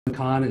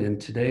Lumecon,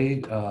 and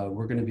today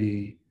we're going to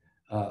be,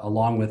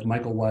 along with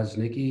Michael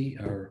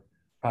Woznicki, our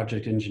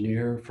project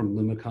engineer from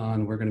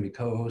Lumecon, we're going to be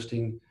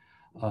co-hosting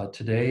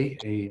today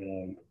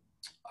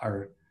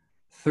our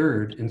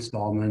third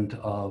installment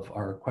of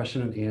our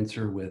question and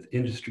answer with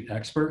industry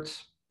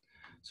experts.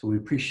 So we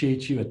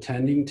appreciate you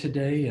attending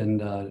today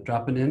and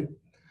dropping in.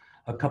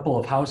 A couple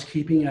of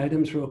housekeeping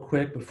items real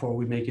quick before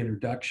we make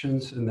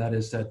introductions, and that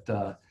is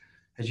that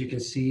as you can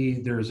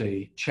see, there's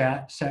a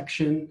chat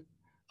section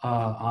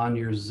on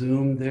your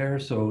Zoom there.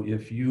 So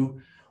if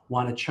you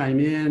want to chime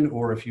in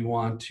or if you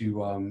want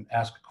to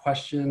ask a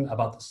question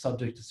about the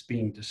subject that's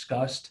being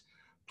discussed,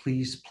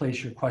 please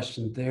place your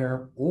question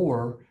there,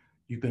 or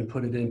you can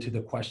put it into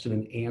the question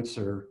and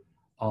answer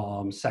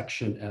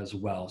section as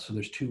well. So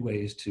there's two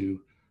ways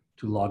to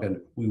log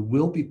in. We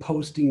will be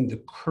posting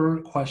the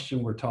current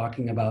question we're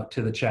talking about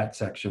to the chat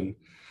section.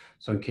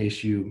 So in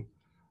case you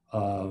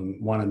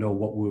want to know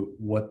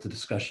what the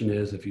discussion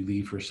is, if you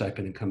leave for a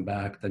second and come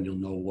back, then you'll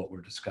know what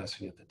we're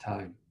discussing at the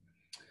time.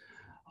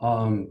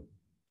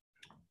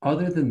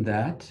 Other than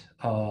that,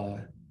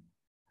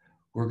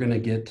 we're gonna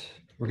get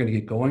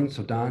going.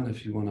 So Don,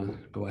 if you want to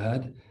go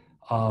ahead,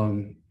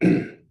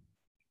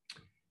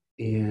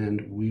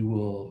 and we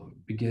will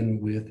begin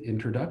with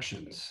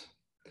introductions.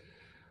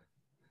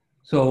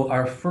 So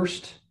our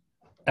first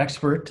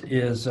expert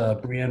is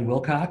Brianne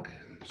Wilcock.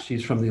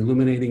 She's from the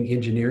Illuminating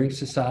Engineering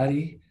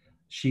Society.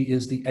 She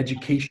is the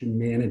education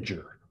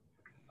manager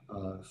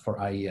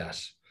for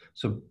IES.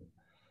 So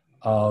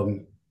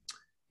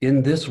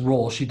in this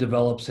role, she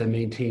develops and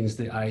maintains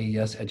the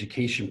IES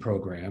education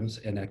programs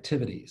and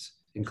activities,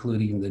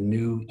 including the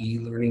new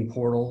e-learning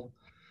portal.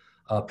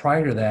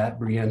 Prior to that,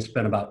 Brianne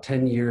spent about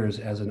 10 years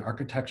as an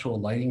architectural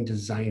lighting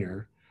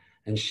designer,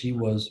 and she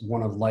was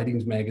one of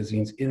Lighting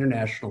Magazine's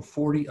International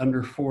 40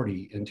 Under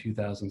 40 in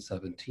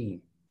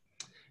 2017.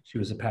 She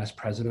was a past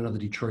president of the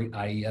Detroit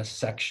IES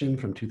section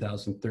from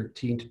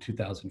 2013 to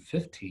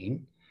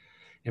 2015.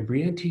 And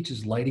Brianne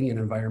teaches lighting and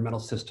environmental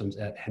systems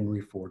at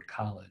Henry Ford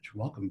College.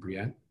 Welcome,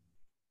 Brianne.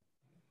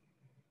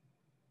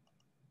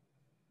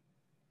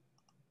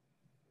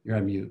 You're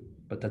on mute,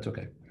 but that's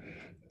okay.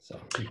 So.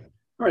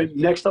 All right,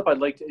 next up, I'd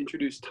like to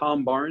introduce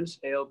Tom Barnes,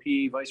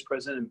 ALP Vice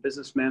President and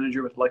Business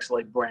Manager with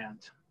Lexilite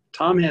Brand.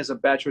 Tom has a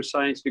Bachelor of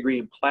Science degree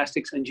in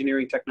Plastics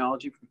Engineering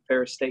Technology from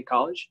Ferris State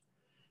College.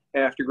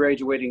 After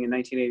graduating in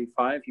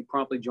 1985, he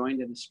promptly joined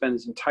and spent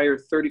his entire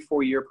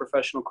 34-year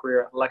professional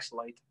career at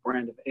Lexilite,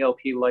 brand of ALP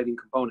lighting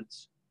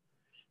components.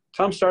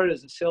 Tom started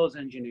as a sales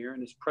engineer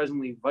and is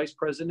presently Vice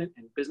President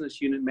and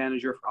Business Unit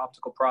Manager for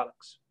Optical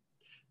Products.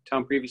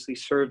 Tom previously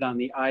served on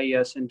the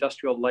IES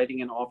Industrial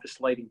Lighting and Office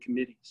Lighting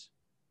Committees.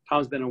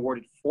 Tom's been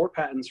awarded 4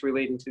 patents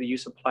relating to the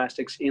use of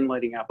plastics in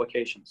lighting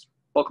applications.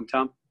 Welcome,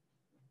 Tom.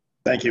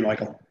 Thank you,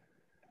 Michael.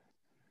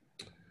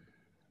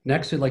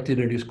 Next, I'd like to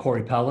introduce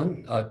Corey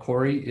Pellin.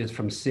 Corey is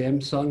from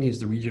Samsung. He's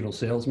the regional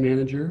sales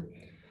manager.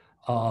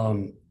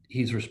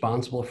 He's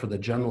responsible for the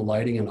general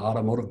lighting and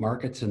automotive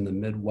markets in the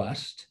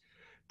Midwest.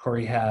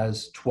 Corey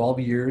has 12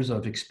 years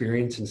of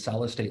experience in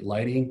solid-state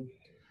lighting,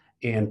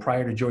 and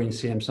prior to joining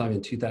Samsung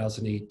in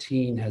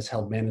 2018, has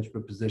held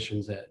management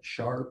positions at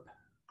Sharp,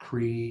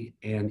 Cree,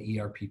 and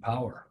ERP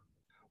Power.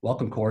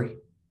 Welcome, Corey.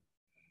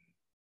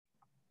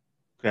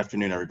 Good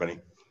afternoon, everybody.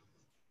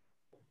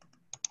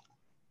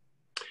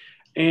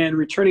 And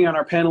returning on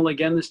our panel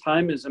again this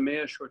time is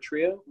Amaya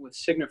Shortria with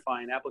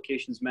Signify, an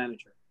applications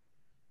manager.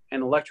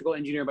 An electrical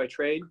engineer by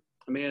trade,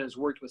 Amaya has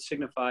worked with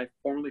Signify,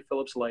 formerly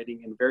Philips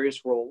Lighting, in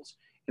various roles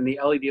in the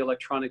LED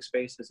electronic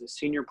space as a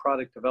senior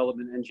product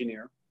development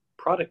engineer,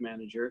 product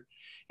manager,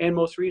 and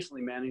most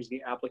recently managed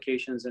the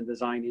applications and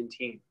design in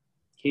team.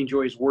 He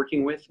enjoys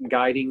working with,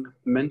 guiding,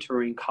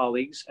 mentoring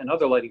colleagues and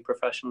other lighting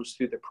professionals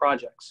through their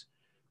projects,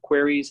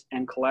 queries,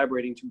 and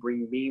collaborating to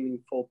bring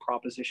meaningful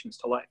propositions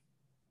to life.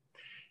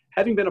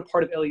 Having been a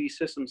part of LED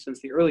systems since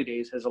the early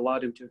days has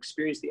allowed him to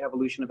experience the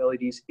evolution of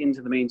LEDs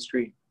into the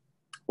mainstream.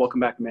 Welcome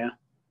back, Maya.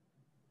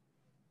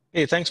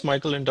 Hey, thanks,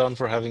 Michael and Don,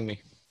 for having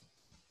me.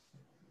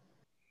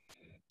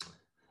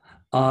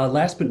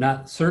 Last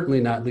but certainly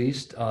not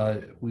least,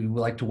 we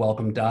would like to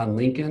welcome Don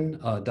Lincoln.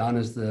 Don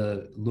is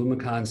the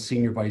Lumecon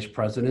Senior Vice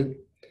President.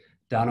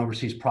 Don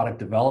oversees product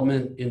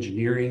development,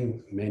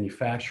 engineering,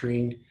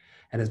 manufacturing,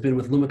 and has been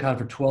with Lumecon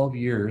for 12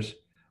 years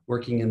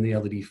working in the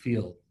LED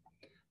field.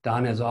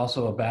 Don has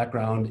also a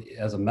background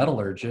as a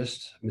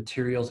metallurgist,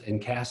 materials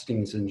and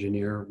castings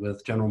engineer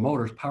with General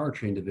Motors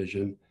Powertrain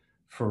Division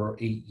for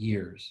 8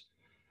 years.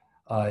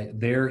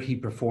 There he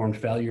performed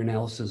failure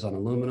analysis on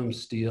aluminum,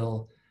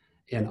 steel,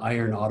 and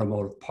iron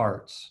automotive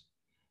parts.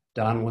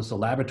 Don was the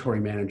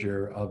laboratory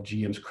manager of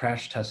GM's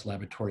crash test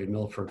laboratory in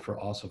Milford for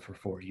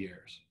 4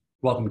 years.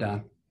 Welcome,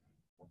 Don.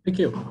 Thank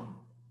you.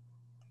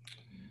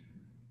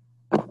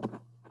 All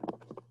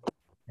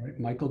right,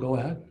 Michael, go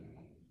ahead.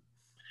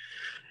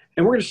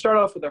 And we're going to start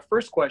off with our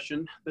first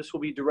question. This will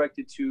be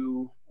directed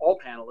to all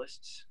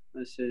panelists.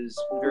 This is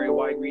very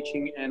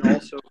wide-reaching and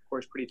also, of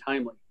course, pretty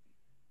timely.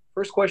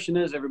 First question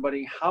is,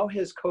 everybody, how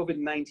has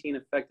COVID-19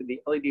 affected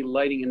the LED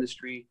lighting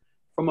industry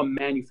from a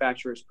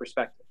manufacturer's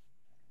perspective?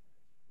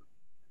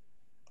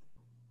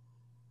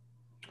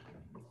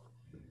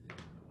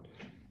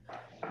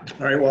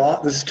 All right,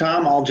 well, this is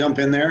Tom. I'll jump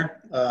in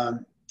there.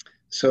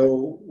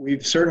 So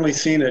we've certainly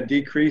seen a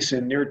decrease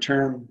in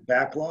near-term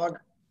backlog.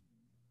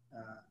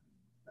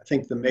 I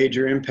think the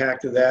major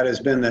impact of that has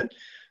been that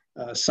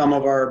some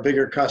of our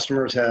bigger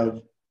customers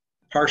have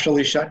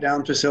partially shut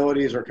down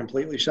facilities or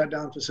completely shut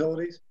down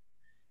facilities.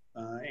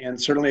 And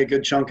certainly a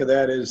good chunk of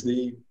that is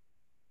the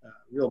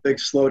real big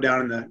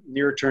slowdown in the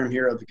near term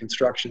here of the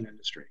construction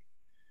industry.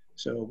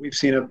 So we've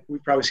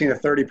probably seen a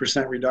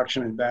 30%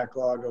 reduction in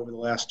backlog over the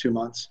last 2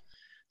 months.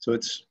 So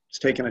it's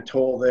taken a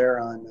toll there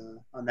on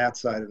that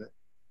side of it.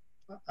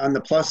 On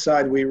the plus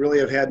side, we really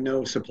have had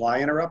no supply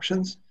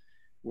interruptions.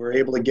 We're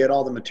able to get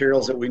all the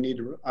materials that we need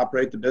to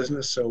operate the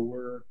business.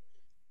 So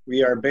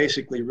we are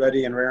basically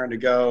ready and raring to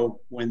go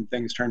when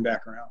things turn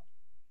back around.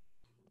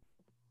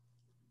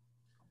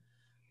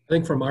 I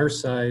think from our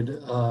side,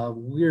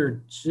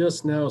 we're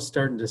just now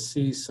starting to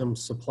see some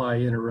supply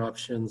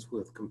interruptions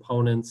with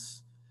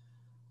components.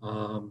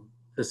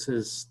 This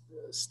is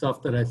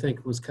stuff that I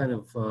think was kind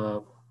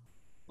of,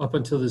 up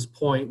until this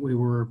point, we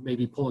were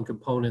maybe pulling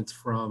components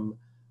from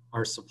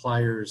our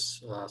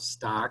suppliers'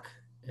 stock,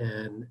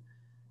 and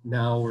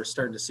now we're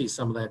starting to see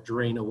some of that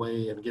drain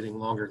away and getting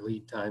longer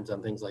lead times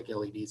on things like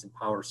LEDs and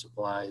power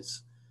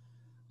supplies.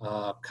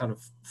 Kind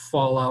of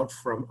fallout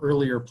from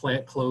earlier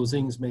plant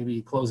closings,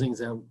 maybe closings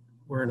that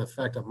were in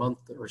effect a month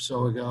or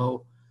so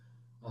ago.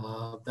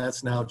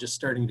 That's now just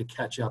starting to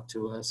catch up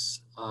to us.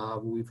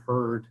 We've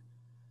heard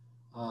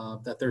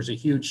that there's a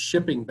huge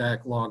shipping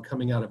backlog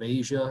coming out of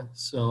Asia.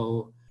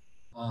 So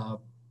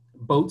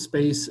boat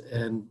space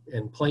and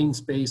plane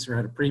space are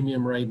at a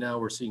premium right now.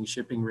 We're seeing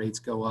shipping rates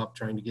go up,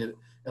 trying to get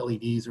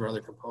LEDs or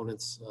other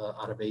components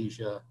out of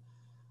Asia.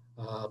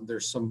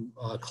 There's some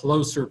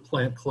closer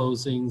plant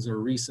closings or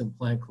recent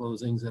plant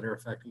closings that are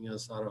affecting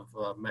us out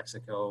of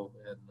Mexico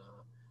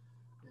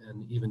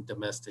and even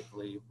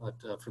domestically. But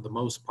for the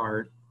most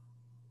part,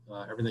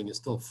 everything is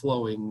still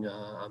flowing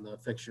on the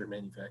fixture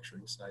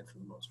manufacturing side for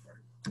the most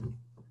part.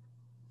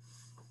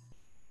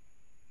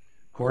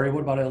 Corey,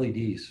 what about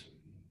LEDs?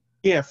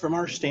 Yeah, from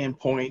our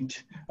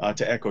standpoint,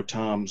 to echo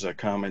Tom's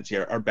comments,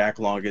 yeah, our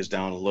backlog is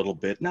down a little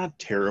bit. Not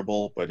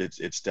terrible, but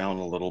it's down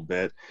a little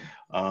bit.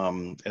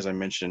 As I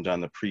mentioned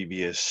on the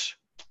previous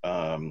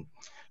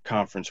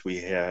conference we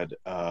had,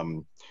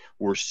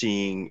 we're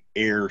seeing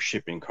air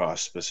shipping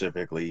costs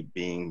specifically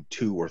being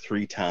 2 or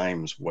 3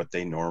 times what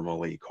they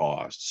normally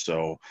cost.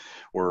 So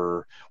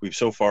we've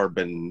so far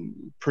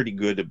been pretty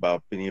good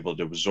about being able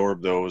to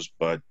absorb those,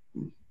 but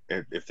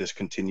if this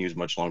continues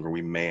much longer,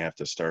 we may have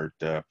to start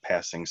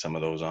passing some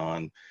of those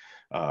on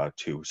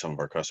to some of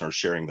our customers,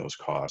 sharing those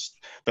costs.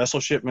 Vessel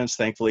shipments,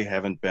 thankfully,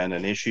 haven't been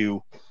an issue.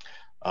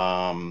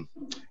 And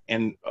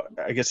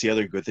I guess the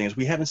other good thing is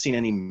we haven't seen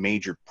any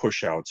major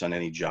push-outs on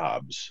any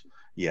jobs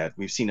yet.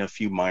 We've seen a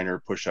few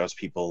minor push-outs,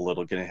 people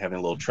having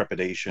a little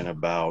trepidation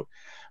about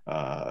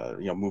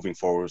moving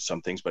forward with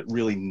some things, but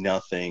really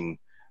nothing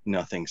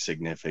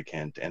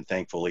significant. And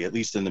thankfully, at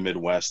least in the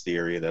Midwest, the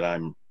area that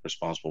I'm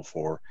responsible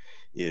for,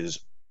 is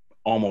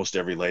almost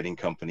every lighting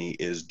company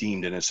is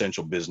deemed an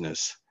essential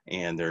business,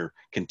 and they're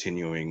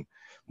continuing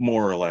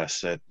more or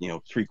less at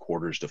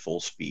 3/4 to full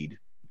speed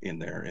in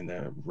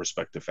the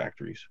respective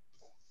factories.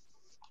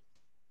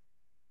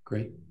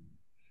 Great.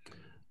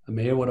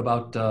 Amaya, what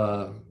about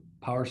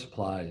power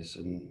supplies?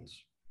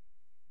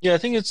 Yeah, I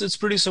think it's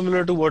pretty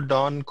similar to what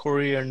Don,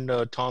 Corey, and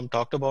Tom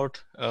talked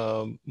about.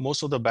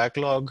 Most of the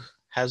backlog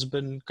has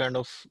been kind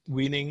of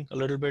weaning a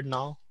little bit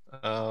now.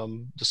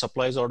 The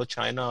supplies out of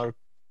China are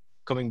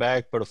coming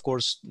back, but of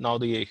course now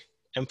the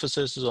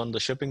emphasis is on the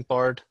shipping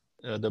part,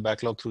 the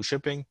backlog through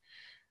shipping.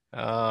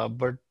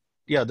 But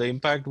yeah, the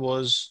impact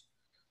was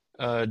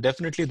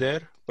definitely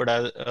there,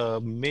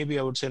 but maybe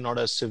I would say not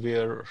as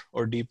severe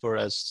or deeper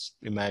as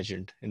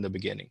imagined in the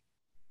beginning.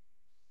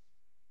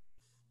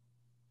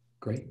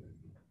 Great.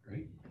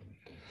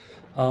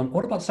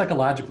 What about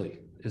psychologically?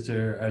 Is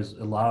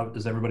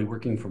everybody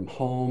working from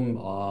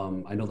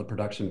home? I know the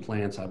production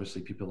plants,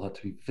 obviously people have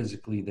to be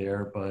physically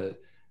there, but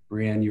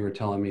Brianne, you were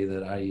telling me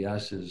that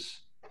IES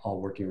is all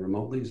working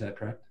remotely. Is that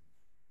correct?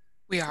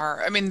 We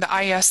are. I mean, the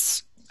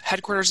IES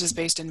headquarters is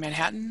based in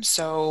Manhattan.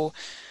 So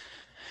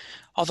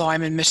although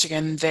I'm in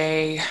Michigan,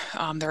 there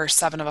are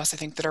 7 of us, I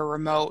think, that are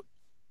remote.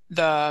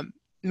 The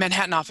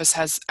Manhattan office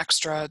has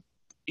extra,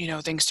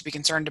 things to be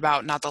concerned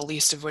about, not the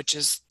least of which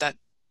is that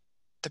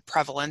the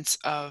prevalence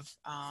of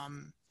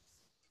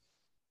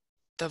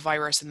the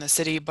virus in the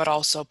city, but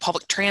also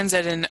public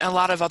transit and a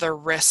lot of other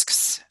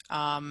risks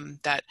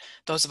that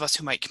those of us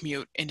who might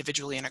commute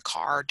individually in a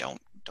car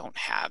don't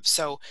have.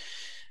 So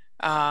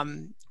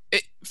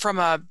from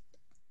a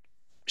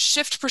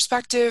shift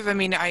perspective, I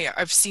mean,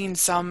 I've seen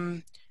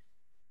some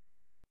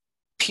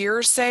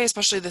peers say,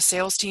 especially the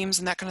sales teams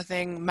and that kind of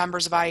thing,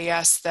 members of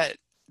IES, that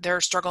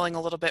they're struggling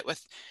a little bit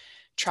with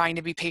trying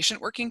to be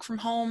patient working from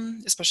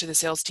home, especially the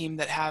sales team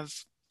that have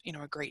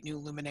a great new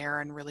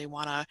luminaire and really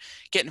want to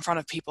get in front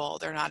of people.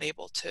 They're not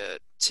able to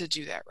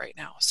do that right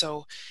now.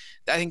 So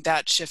I think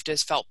that shift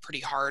has felt pretty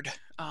hard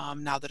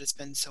now that it's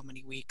been so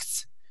many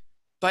weeks.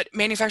 But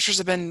manufacturers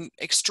have been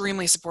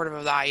extremely supportive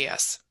of the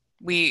IES.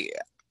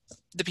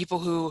 the people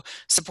who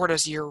support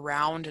us year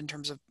round in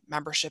terms of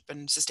membership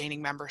and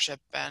sustaining membership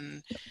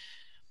and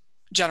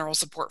general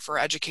support for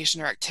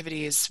education or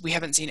activities, we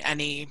haven't seen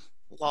any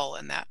lull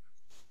in that.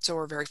 So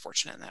we're very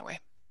fortunate in that way.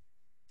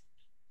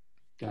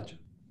 Gotcha.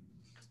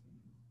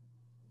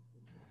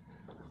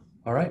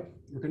 All right,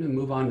 we're going to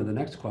move on to the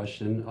next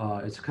question.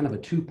 It's kind of a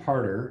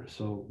two-parter,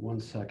 so one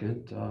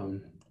second.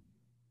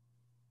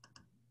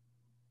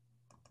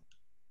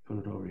 Put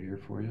it over here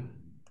for you.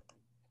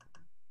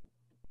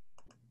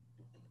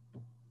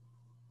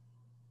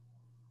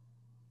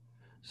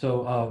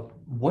 So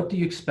what do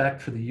you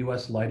expect for the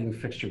U.S. lighting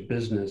fixture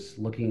business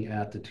looking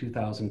at the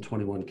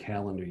 2021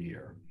 calendar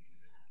year?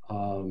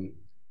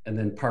 And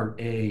then part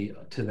A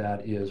to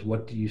that is,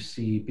 what do you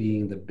see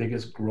being the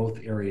biggest growth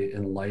area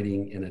in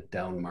lighting in a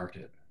down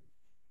market?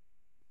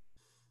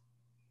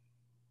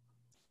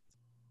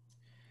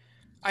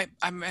 I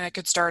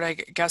could start, I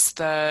guess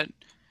I'm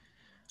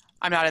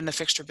not in the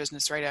fixture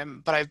business, right?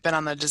 But I've been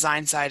on the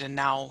design side and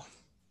now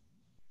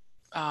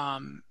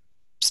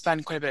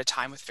spend quite a bit of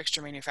time with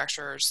fixture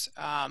manufacturers.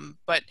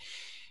 But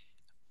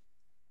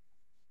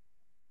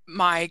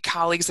my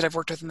colleagues that I've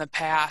worked with in the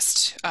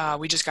past,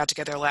 we just got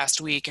together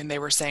last week and they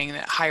were saying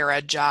that higher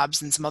ed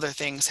jobs and some other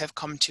things have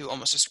come to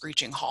almost a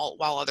screeching halt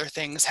while other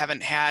things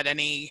haven't had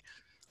any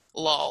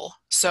lull.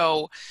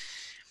 So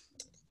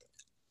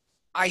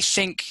I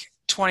think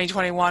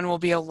 2021 will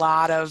be a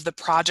lot of the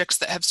projects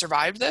that have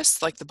survived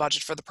this, like the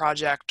budget for the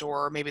project,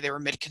 or maybe they were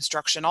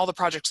mid-construction, all the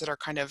projects that are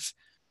kind of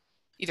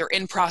either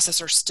in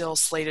process or still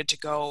slated to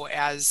go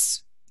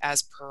as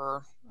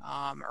per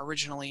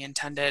originally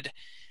intended.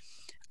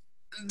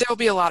 There'll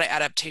be a lot of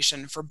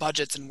adaptation for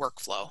budgets and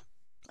workflow,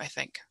 I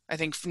think. I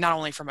think not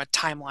only from a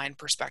timeline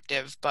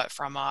perspective, but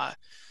from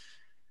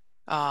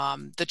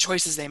the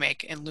choices they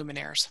make in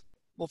luminaires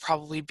will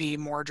probably be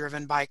more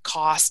driven by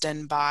cost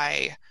and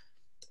by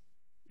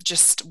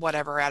just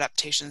whatever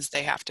adaptations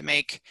they have to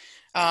make.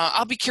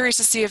 I'll be curious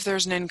to see if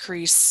there's an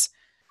increase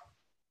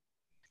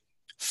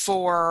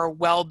for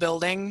well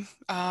building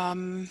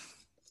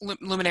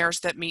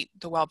luminaires that meet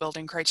the well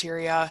building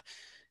criteria,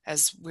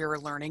 as we're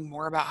learning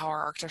more about how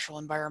our architectural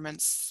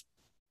environments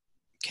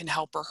can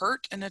help or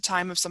hurt in a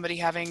time of somebody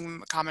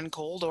having a common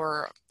cold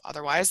or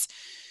otherwise,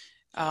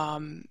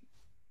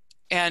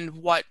 and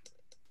what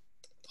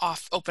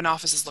open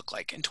offices look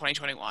like in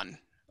 2021,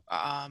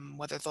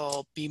 whether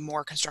there'll be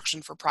more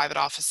construction for private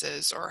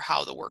offices or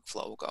how the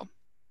workflow will go.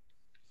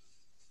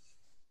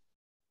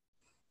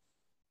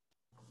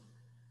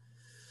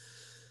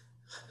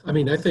 I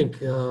mean, I think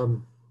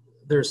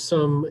there's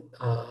some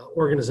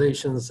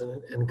organizations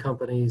and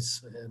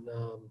companies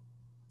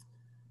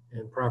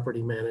and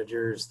property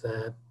managers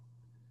that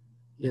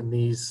in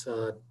these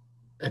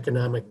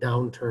economic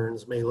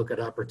downturns may look at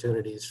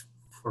opportunities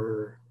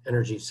for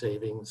energy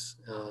savings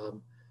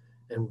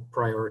and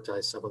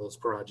prioritize some of those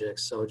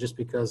projects. So just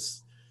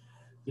because,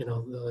 you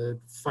know, the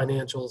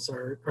financials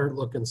aren't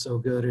looking so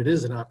good, it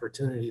is an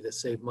opportunity to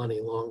save money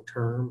long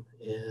term.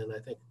 And I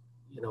think,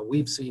 you know,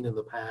 we've seen in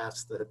the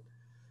past that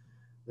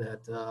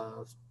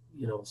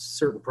you know,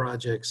 certain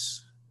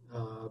projects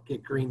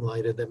get green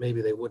lighted that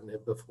maybe they wouldn't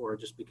have before,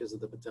 just because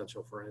of the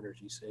potential for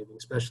energy saving,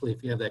 especially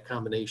if you have that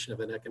combination of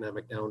an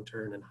economic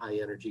downturn and high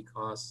energy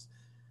costs,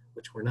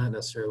 which we're not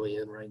necessarily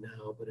in right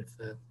now. But if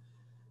that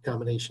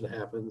combination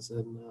happens,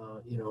 then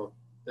you know,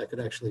 that could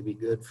actually be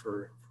good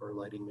for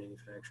lighting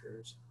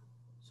manufacturers.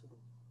 So.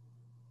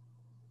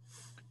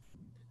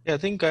 Yeah, I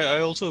think I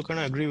also kind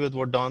of agree with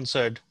what Don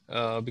said,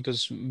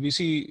 because we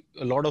see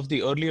a lot of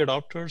the early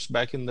adopters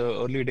back in the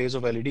early days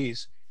of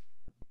LEDs.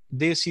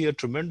 They see a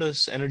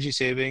tremendous energy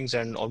savings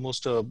and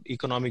almost a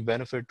economic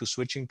benefit to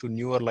switching to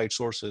newer light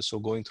sources. So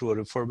going through a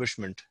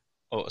refurbishment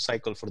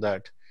cycle for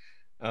that.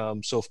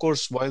 So of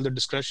course, while the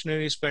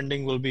discretionary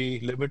spending will be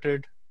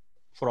limited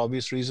for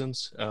obvious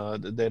reasons,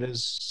 there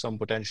is some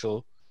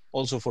potential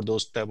also for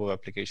those type of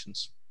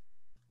applications.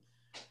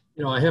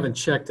 You know, I haven't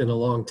checked in a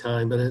long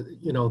time, but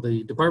you know,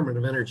 the Department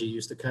of Energy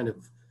used to kind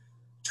of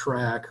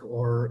track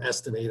or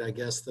estimate, I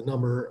guess, the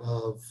number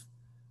of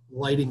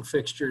lighting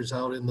fixtures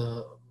out in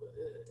the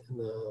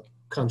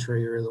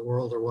country or the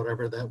world or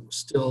whatever that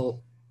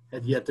still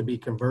had yet to be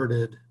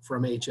converted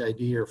from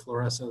HID or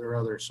fluorescent or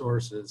other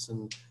sources.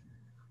 And,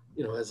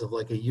 you know, as of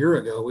like a year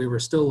ago, we were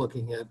still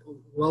looking at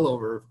well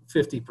over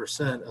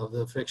 50% of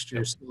the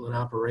fixtures still in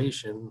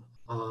operation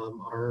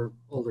are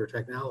older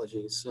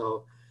technologies.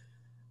 So,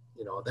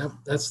 you know,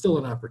 that's still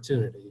an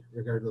opportunity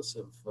regardless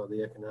of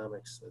the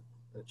economics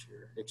that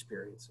you're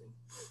experiencing.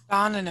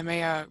 Don and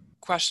Amaya,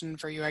 question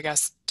for you, I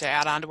guess, to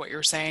add on to what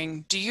you're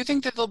saying. Do you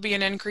think that there'll be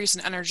an increase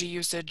in energy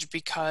usage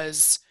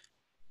because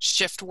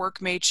shift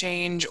work may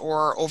change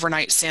or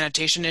overnight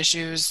sanitation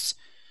issues?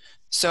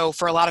 So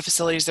for a lot of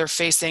facilities, they're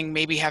facing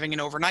maybe having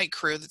an overnight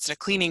crew that's a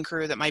cleaning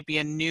crew that might be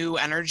a new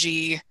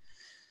energy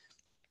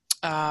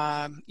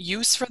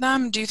use for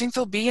them. Do you think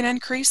there'll be an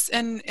increase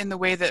in the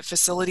way that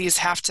facilities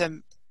have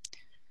to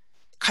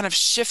kind of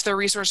shift their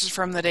resources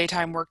from the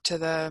daytime work to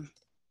the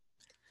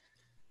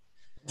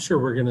I'm sure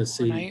we're going to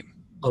see overnight?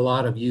 a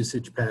lot of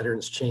usage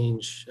patterns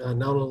change,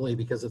 not only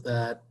because of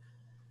that,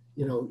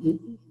 you know,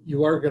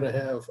 you are going to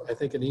have, I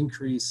think, an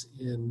increase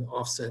in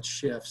offset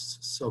shifts.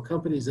 So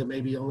companies that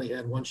maybe only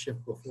had one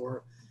shift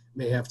before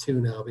may have two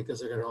now because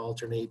they're going to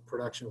alternate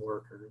production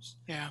workers.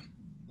 Yeah.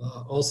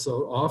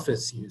 Also,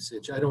 office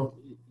usage. I don't,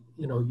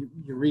 you know,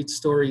 you read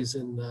stories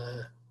in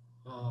the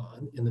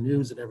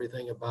news and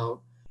everything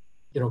about,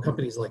 you know,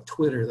 companies like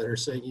Twitter that are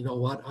saying, you know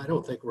what, I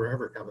don't think we're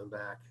ever coming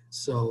back.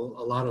 So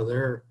a lot of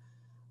their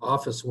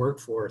office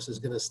workforce is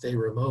going to stay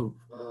remote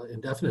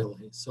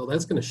indefinitely. So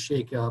that's going to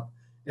shake up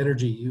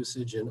energy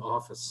usage in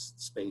office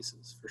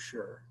spaces for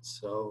sure.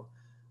 So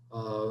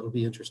it'll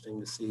be interesting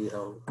to see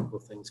how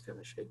things kind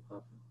of shape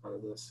up out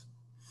of this.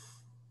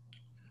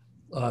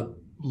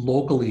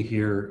 Locally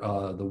here,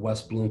 the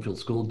West Bloomfield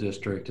School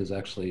District has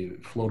actually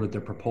floated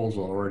their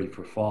proposal already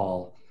for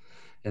fall.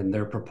 And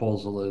their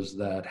proposal is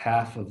that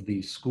half of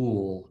the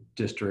school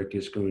district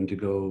is going to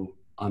go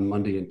on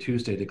Monday and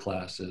Tuesday to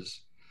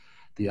classes.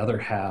 The other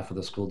half of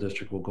the school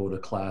district will go to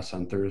class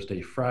on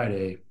Thursday,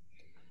 Friday,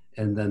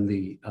 and then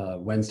the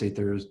Wednesday,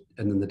 Thursday,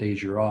 and then the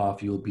days you're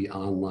off, you'll be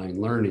online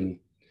learning.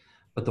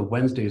 But the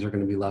Wednesdays are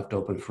going to be left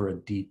open for a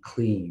deep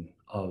clean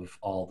of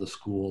all the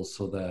schools,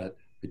 so that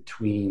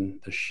between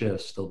the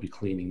shifts, they'll be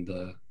cleaning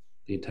the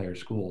entire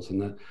schools.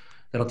 And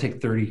that'll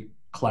take 30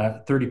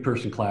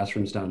 person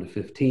classrooms down to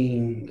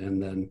 15,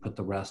 and then put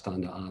the rest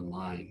onto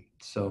online.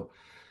 So,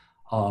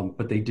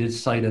 but they did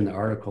cite in the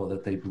article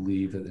that they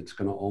believe that it's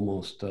going to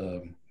almost,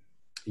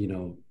 you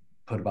know,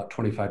 put about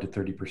 25 to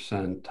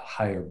 30%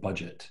 higher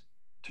budget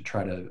to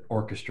try to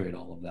orchestrate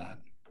all of that.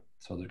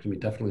 So there's going to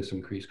be definitely some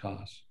increased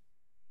costs.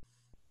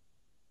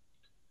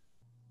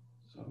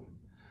 So,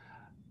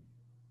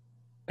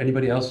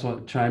 anybody else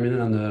want to chime in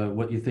on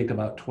what you think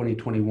about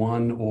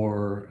 2021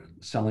 or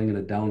selling in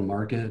a down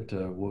market?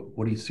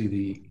 What do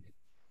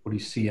you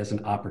see as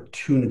an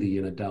opportunity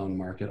in a down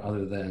market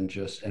other than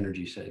just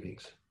energy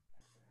savings?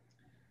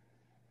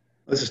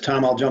 This is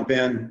Tom. I'll jump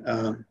in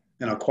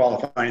and I'll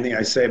qualify anything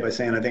I say by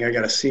saying I think I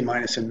got a C- in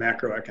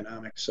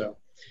macroeconomics. So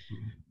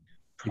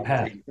You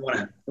probably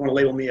don't want to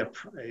label me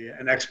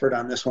an expert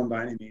on this one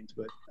by any means,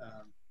 but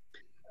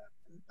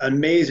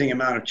amazing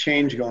amount of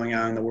change going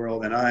on in the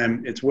world,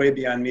 and it's way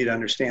beyond me to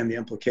understand the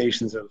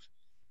implications of.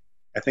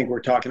 I think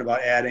we're talking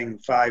about adding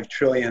 $5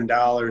 trillion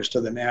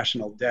to the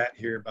national debt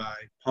here by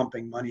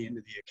pumping money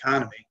into the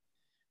economy,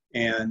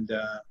 and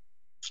a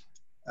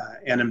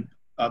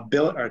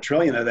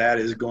trillion of that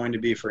is going to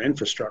be for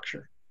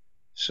infrastructure.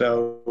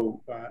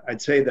 So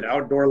I'd say that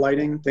outdoor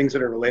lighting, things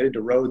that are related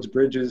to roads,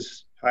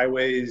 bridges,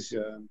 highways,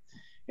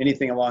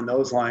 anything along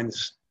those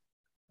lines,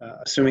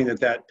 assuming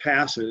that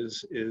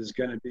passes, is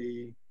going to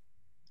be,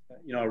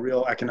 you know, a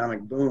real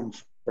economic boom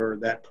for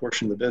that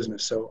portion of the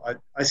business. So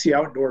I see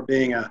outdoor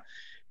being an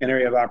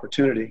area of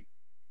opportunity.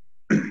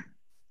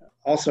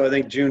 Also, I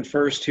think June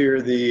 1st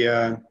here,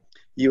 the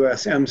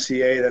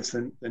USMCA, that's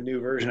the new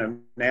version of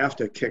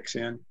NAFTA, kicks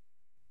in.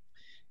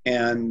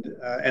 And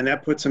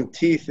that puts some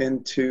teeth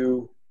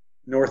into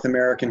North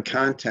American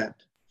content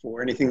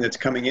for anything that's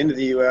coming into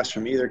the U.S.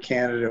 from either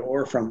Canada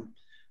or from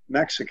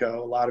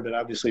Mexico. A lot of it,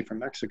 obviously, from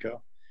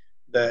Mexico.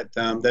 That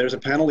there's a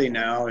penalty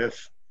now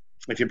if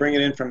you bring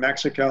it in from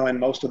Mexico and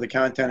most of the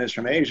content is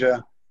from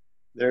Asia.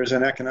 There's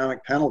an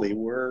economic penalty.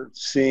 We're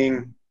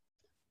seeing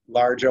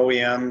large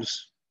OEMs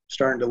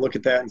starting to look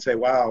at that and say,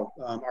 "Wow,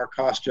 our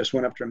cost just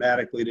went up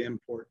dramatically to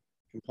import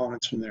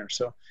components from there."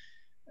 So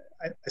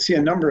I see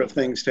a number of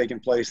things taking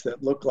place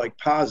that look like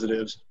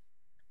positives.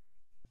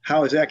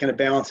 How is that going to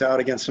balance out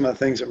against some of the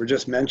things that were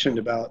just mentioned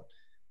about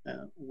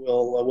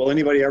will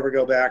anybody ever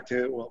go back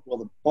to, will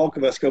the bulk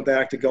of us go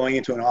back to going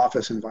into an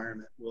office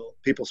environment? Will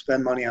people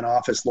spend money on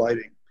office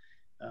lighting?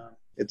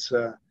 It's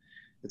a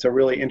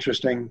really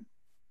interesting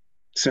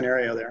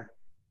scenario there.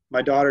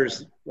 My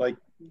daughter's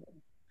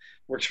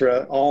works for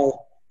an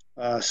all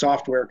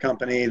software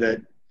company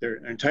that their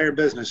entire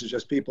business is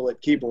just people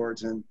at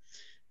keyboards, and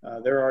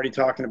they're already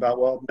talking about,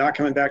 well, not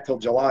coming back till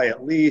July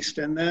at least,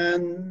 and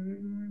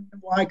then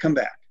why come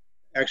back?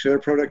 Actually, their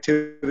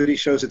productivity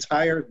shows it's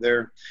higher.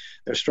 They're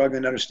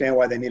struggling to understand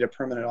why they need a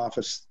permanent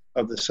office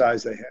of the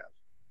size they have.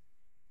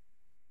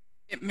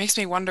 It makes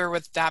me wonder,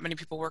 with that many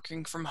people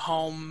working from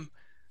home,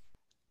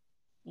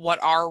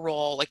 what our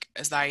role, like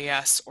as the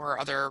IES or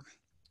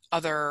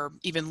other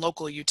even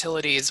local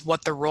utilities,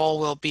 what the role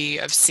will be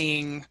of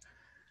seeing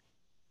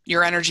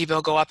your energy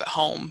bill go up at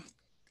home.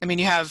 I mean,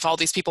 you have all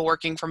these people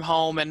working from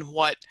home, and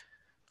what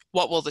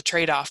will the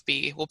trade-off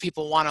be? Will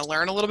people want to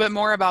learn a little bit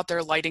more about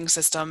their lighting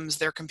systems,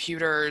 their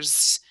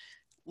computers,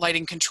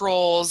 lighting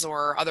controls,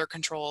 or other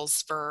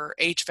controls for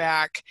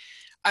HVAC?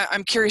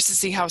 I'm curious to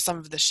see how some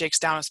of this shakes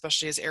down,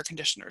 especially as air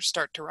conditioners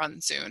start to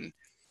run soon.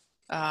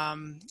 A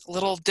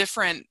little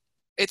different.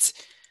 It's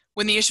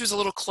when the issue is a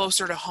little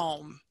closer to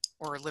home,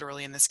 or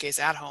literally in this case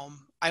at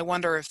home. I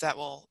wonder if that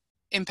will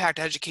impact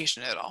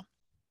education at all.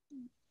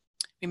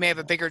 We may have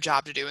a bigger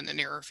job to do in the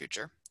nearer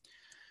future.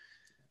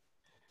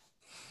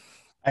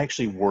 I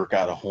actually work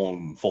out of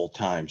home full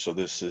time, so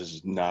this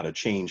is not a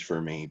change for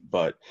me.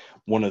 But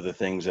one of the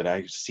things that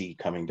I see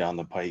coming down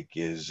the pike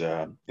is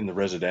in the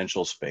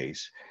residential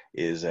space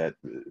is that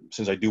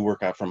since I do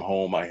work out from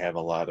home, I have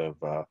a lot of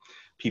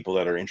people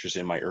that are interested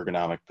in my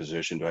ergonomic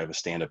position. Do I have a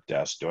stand-up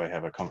desk? Do I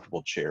have a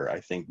comfortable chair? I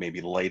think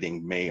maybe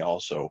lighting may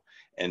also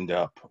end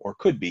up, or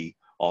could be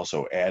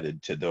also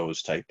added to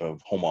those type of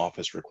home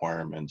office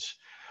requirements.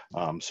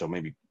 So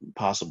maybe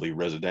possibly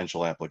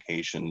residential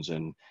applications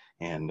and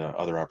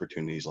other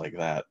opportunities like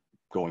that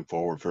going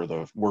forward for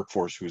the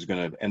workforce who's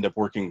going to end up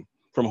working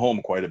from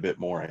home quite a bit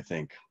more, I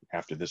think,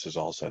 after this is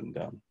all said and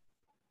done.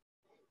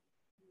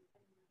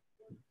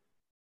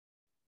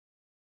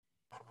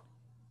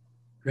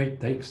 Great,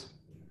 thanks.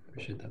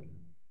 Appreciate that.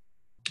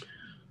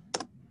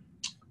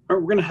 All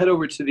right, we're going to head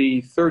over to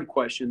the third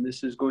question.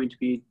 This is going to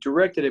be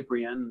directed at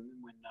Brienne.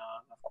 When,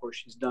 of course,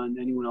 she's done,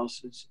 anyone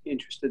else is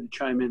interested to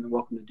chime in,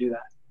 welcome to do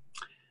that.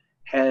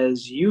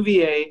 Has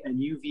UVA and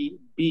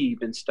UVB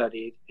been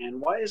studied, and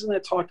why isn't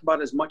that talked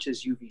about as much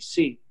as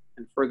UVC?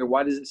 And further,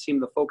 why does it seem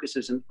the focus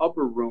is an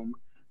upper room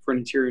for an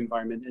interior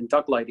environment and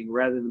duct lighting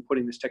rather than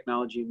putting this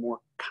technology in more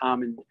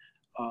common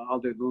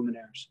other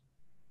luminaires?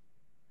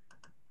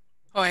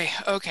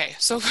 Okay,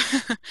 so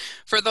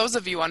for those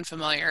of you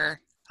unfamiliar,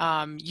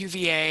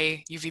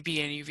 UVA, UVB,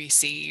 and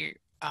UVC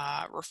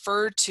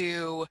refer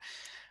to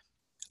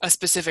a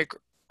specific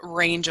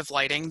range of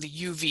lighting. The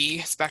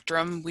UV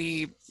spectrum,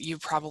 you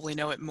probably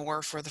know it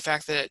more for the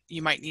fact that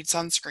you might need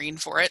sunscreen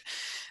for it.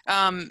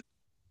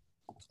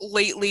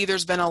 Lately,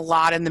 there's been a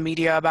lot in the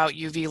media about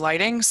UV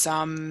lighting.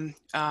 Some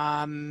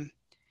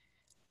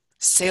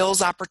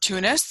sales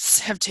opportunists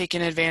have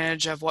taken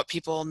advantage of what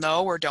people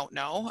know or don't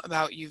know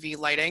about UV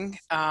lighting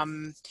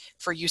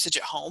for usage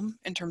at home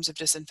in terms of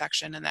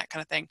disinfection and that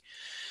kind of thing.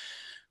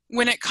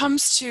 When it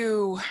comes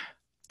to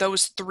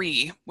those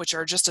three, which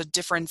are just a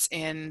difference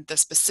in the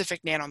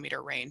specific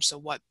nanometer range, so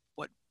what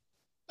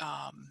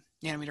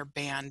nanometer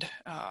band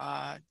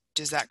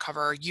does that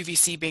cover?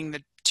 UVC being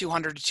the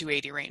 200 to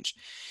 280 range.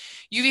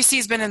 UVC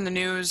has been in the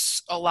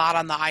news a lot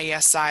on the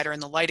IES side or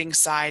in the lighting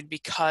side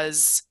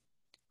because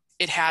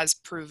it has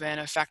proven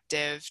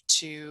effective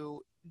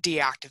to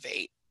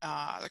deactivate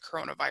the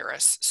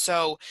coronavirus.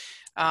 So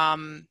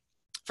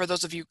for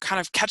those of you kind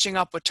of catching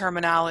up with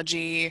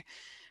terminology,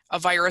 a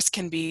virus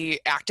can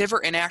be active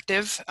or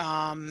inactive.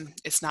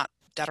 It's not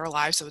dead or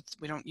alive, so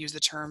we don't use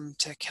the term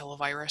to kill a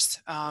virus.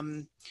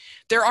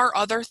 There are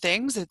other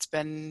things. It's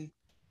been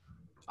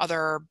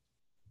other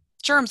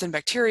germs and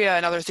bacteria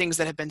and other things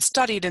that have been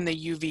studied in the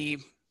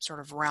UV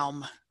sort of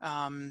realm.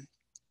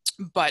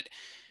 But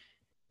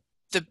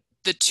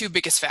the two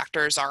biggest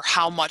factors are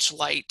how much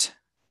light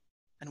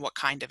and what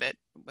kind of it,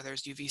 whether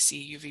it's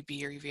UVC,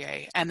 UVB, or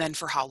UVA, and then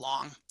for how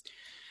long,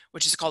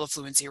 which is called the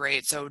fluency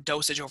rate, so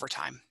dosage over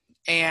time.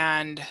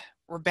 And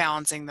we're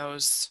balancing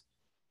those.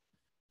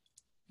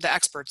 The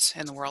experts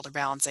in the world are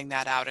balancing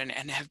that out and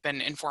have been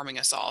informing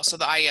us all. So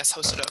the IES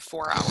hosted a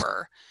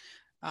 4-hour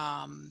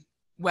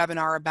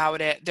webinar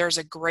about it. There's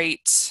a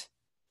great,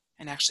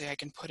 and actually I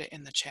can put it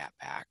in the chat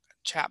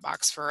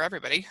box for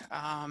everybody.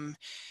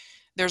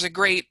 There's a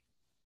great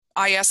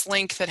IS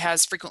link that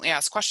has frequently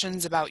asked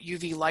questions about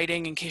UV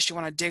lighting in case you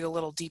want to dig a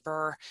little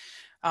deeper.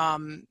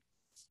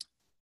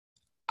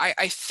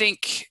 I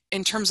think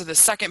in terms of the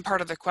second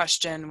part of the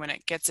question, when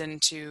it gets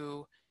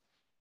into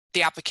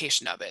the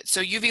application of it.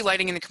 So UV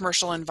lighting in the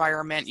commercial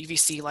environment,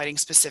 UVC lighting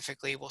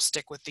specifically, we'll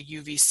stick with the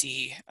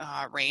UVC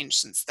range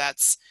since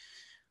that's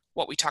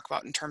what we talk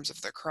about in terms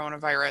of the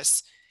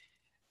coronavirus.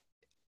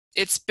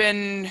 It's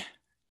been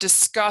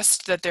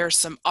discussed that there's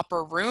some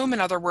upper room. In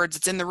other words,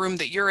 it's in the room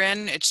that you're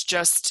in. It's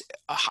just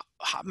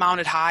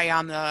mounted high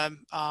on the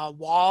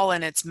wall,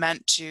 and it's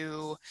meant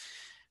to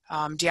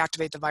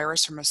deactivate the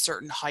virus from a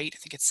certain height. I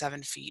think it's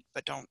 7 feet,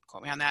 but don't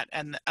quote me on that.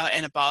 And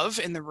above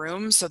in the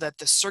room, so that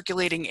the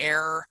circulating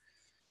air,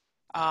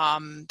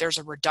 there's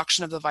a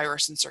reduction of the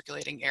virus in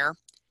circulating air.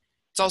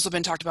 It's also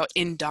been talked about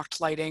in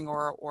duct lighting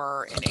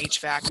or in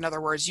HVAC. In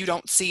other words, you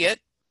don't see it,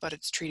 but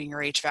it's treating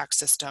your HVAC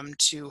system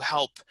to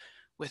help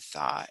with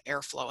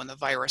airflow and the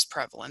virus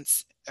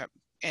prevalence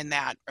in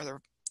that, or the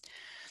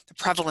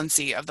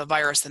prevalency of the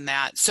virus in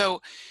that.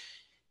 So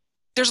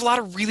there's a lot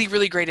of really,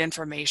 really great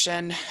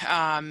information.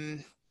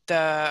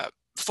 The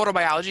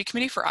photobiology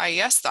committee for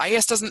IES, the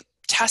IES doesn't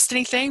test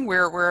anything.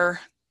 We're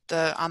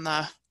on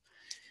the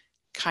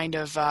kind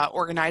of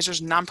organizers,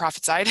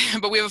 nonprofit side,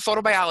 but we have a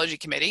photobiology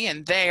committee,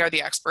 and they are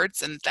the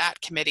experts, and that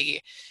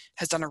committee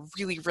has done a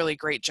really, really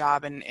great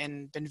job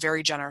and been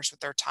very generous with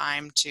their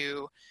time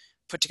to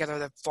put together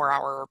the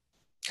 4-hour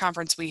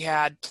conference we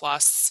had,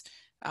 plus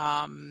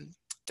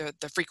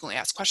the frequently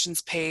asked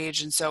questions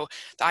page. And so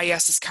the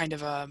IES is kind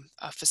of a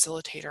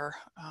facilitator.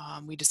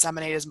 We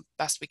disseminate as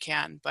best we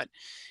can, but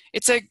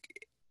it's a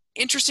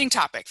interesting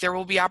topic. There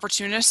will be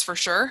opportunists for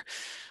sure,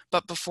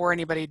 but before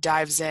anybody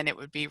dives in, it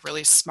would be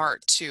really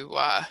smart to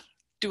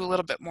do a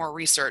little bit more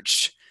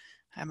research.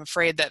 I'm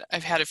afraid that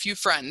I've had a few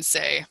friends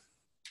say,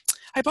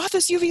 I bought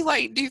this UV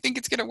light, do you think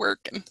it's going to work?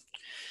 And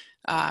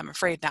I'm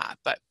afraid not.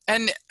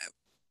 And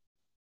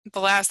The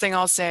last thing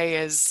I'll say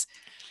is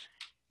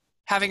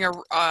having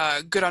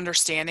a good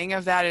understanding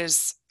of that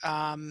is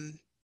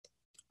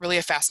really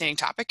a fascinating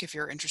topic if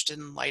you're interested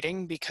in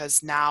lighting,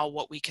 because now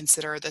what we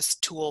consider this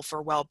tool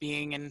for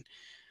well-being and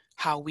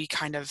how we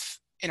kind of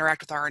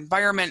interact with our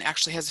environment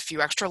actually has a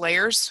few extra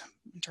layers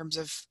in terms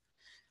of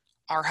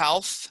our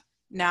health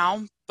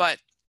now. But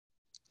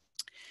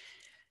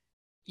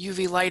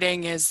UV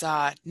lighting is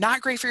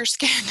not great for your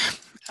skin.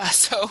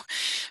 So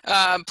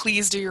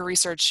please do your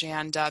research,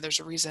 and there's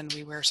a reason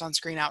we wear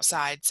sunscreen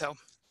outside. So,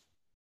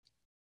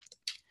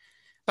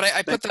 but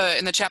I put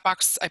in the chat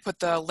box, I put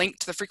the link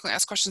to the frequently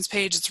asked questions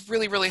page. It's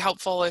really, really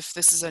helpful if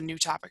this is a new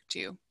topic to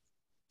you.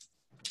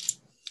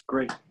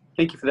 Great.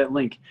 Thank you for that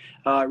link.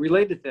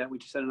 Related to that, we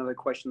just had another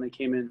question that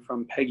came in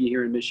from Peggy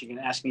here in Michigan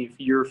asking if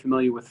you're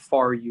familiar with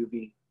far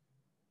UV.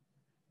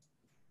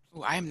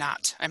 Ooh, I'm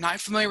not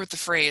familiar with the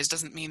phrase.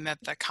 Doesn't mean that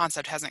the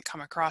concept hasn't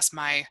come across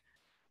my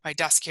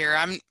desk here.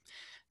 I'm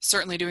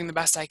certainly doing the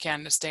best I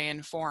can to stay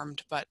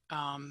informed, but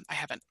I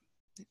haven't.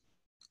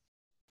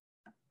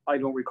 I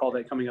don't recall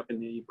that coming up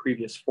in the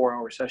previous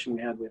 4-hour session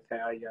we had with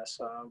IES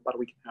about a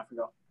week and a half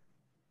ago.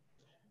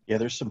 Yeah,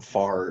 there's some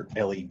far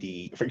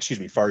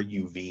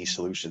UV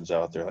solutions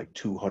out there, like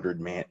 200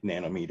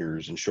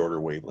 nanometers and shorter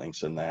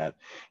wavelengths than that.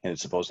 And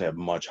it's supposed to have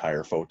much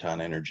higher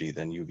photon energy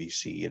than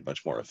UVC and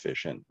much more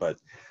efficient. But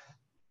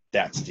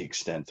that's the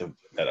extent of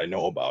that I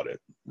know about it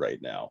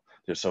right now.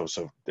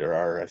 There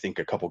are, I think,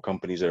 a couple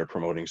companies that are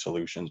promoting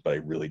solutions, but I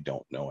really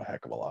don't know a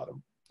heck of a lot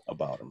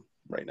about them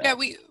right now. Yeah,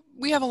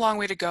 we have a long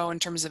way to go in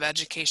terms of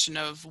education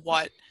of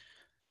what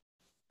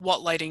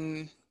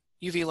lighting,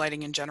 UV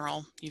lighting in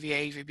general,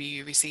 UVA,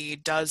 UVB,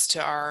 UVC, does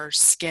to our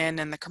skin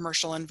and the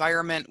commercial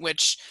environment,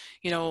 which,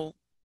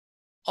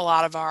 a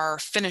lot of our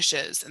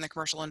finishes in the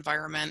commercial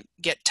environment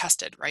get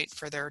tested, right,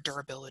 for their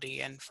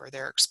durability and for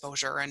their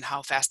exposure and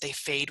how fast they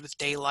fade with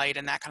daylight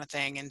and that kind of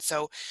thing. And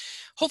so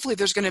hopefully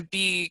there's going to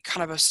be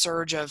kind of a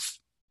surge of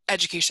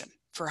education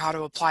for how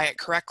to apply it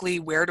correctly,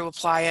 where to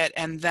apply it,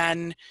 and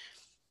then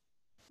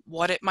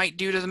what it might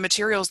do to the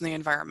materials in the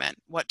environment,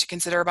 what to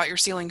consider about your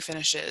ceiling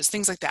finishes,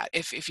 things like that,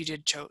 if you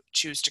did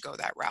choose to go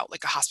that route,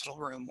 like a hospital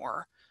room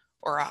or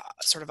a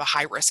sort of a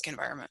high-risk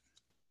environment.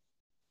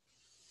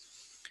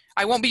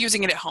 I won't be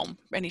using it at home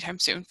anytime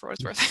soon, for what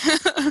it's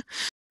worth.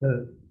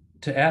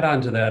 To add on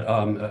to that,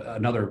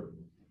 another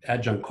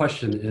adjunct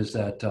question is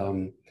that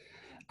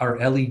are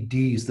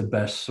LEDs the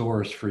best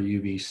source for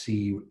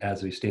UVC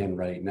as we stand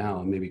right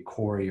now? And maybe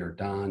Corey or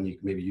Don,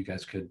 maybe you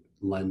guys could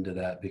lend to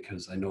that,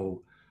 because I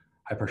know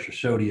high pressure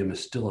sodium is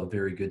still a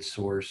very good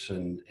source,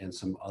 and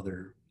some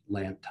other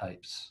lamp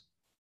types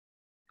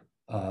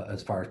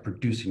as far as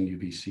producing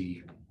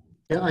UVC.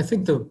 Yeah, I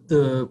think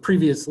the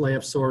previous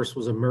lamp source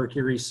was a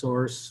mercury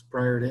source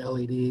prior to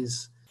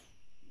LEDs.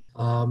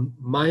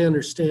 My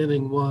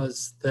understanding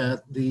was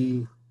that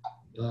the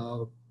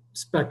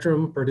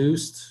spectrum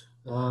produced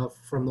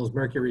from those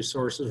mercury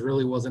sources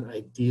really wasn't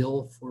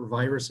ideal for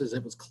viruses.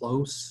 It was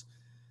close.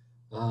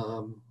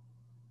 I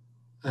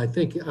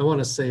want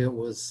to say it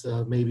was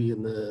maybe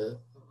in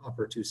the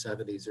upper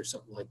 270s or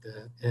something like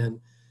that. And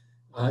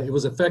it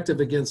was effective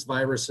against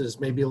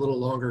viruses, maybe a little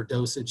longer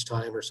dosage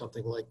time or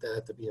something like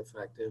that to be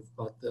effective.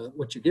 But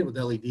what you get with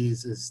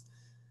LEDs is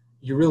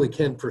you really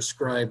can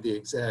prescribe the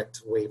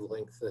exact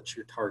wavelength that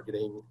you're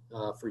targeting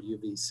for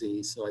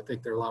UVC. So I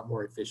think they're a lot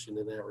more efficient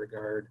in that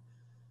regard.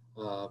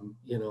 You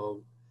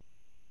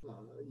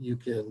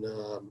can,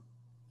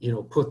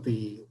 put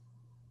the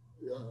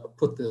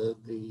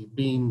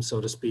beam, so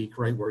to speak,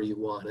 right where you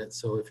want it.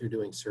 So if you're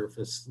doing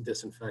surface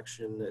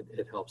disinfection,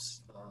 it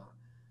helps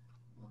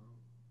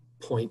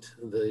point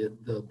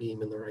the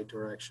beam in the right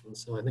direction.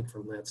 So I think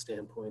from that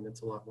standpoint,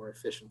 it's a lot more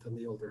efficient than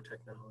the older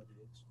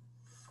technologies.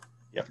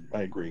 Yep,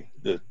 I agree.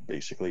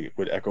 Basically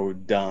would echo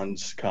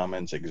Don's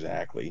comments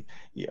exactly.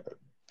 Yeah,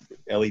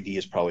 LED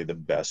is probably the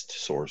best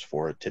source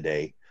for it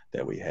today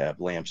that we have.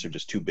 Lamps are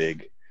just too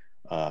big,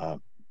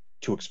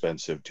 too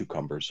expensive, too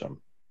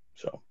cumbersome.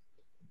 So.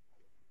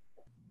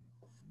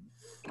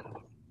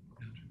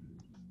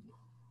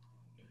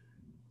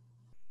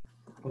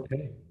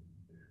 Okay.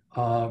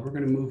 We're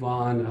going to move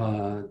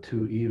on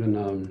to even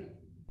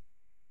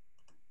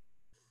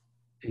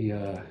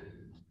a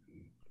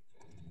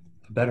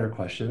better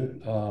question.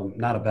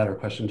 Not a better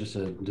question, just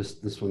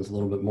this one's a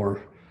little bit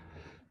more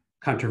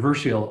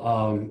controversial.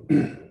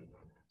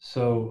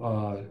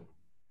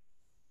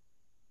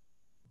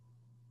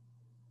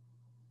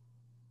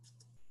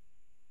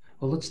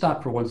 Well, let's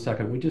stop for 1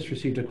 second. We just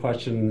received a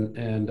question,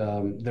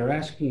 and they're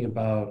asking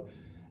about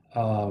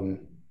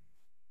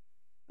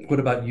what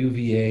about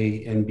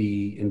UVA,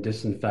 NB, and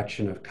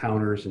disinfection of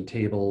counters and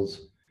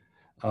tables?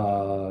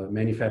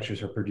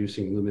 Manufacturers are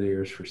producing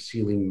luminaires for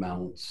ceiling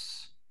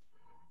mounts.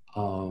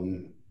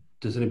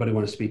 Does anybody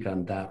want to speak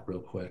on that real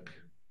quick?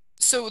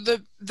 So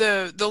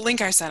the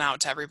link I sent out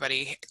to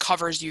everybody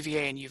covers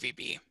UVA and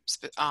UVB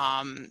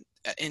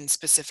in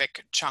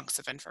specific chunks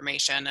of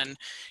information, and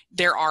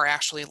there are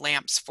actually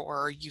lamps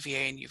for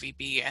UVA and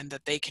UVB, and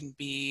that they can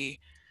be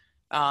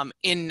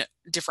in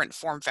different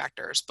form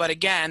factors. But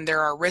again,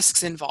 there are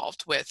risks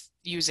involved with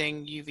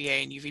using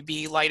UVA and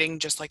UVB lighting,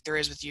 just like there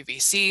is with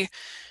UVC.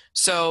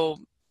 So,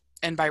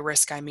 and by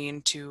risk, I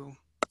mean to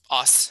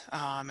us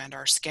and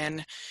our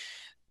skin.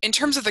 In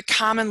terms of the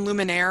common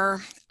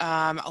luminaire,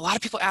 a lot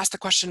of people ask the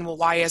question, well,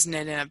 why isn't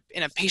it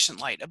in a patient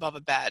light above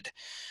a bed?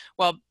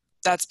 Well,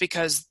 that's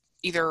because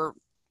either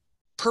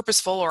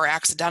purposeful or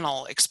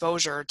accidental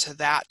exposure to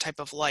that type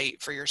of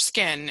light for your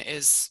skin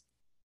is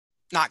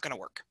not going to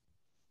work.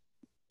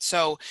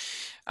 So,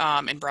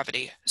 in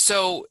brevity.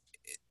 So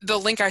the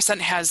link I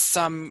sent has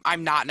some,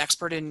 I'm not an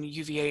expert in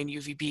UVA and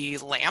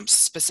UVB lamps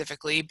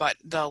specifically, but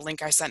the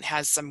link I sent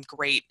has some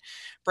great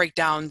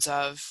breakdowns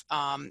of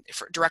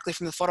directly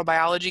from the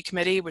photobiology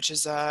committee, which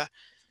is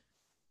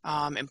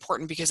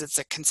important because it's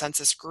a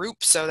consensus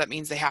group. So that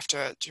means they have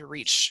to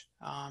reach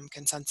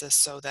consensus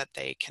so that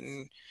they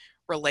can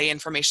relay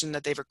information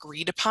that they've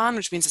agreed upon,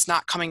 which means it's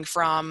not coming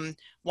from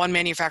one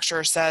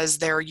manufacturer says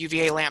their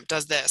UVA lamp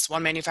does this,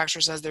 one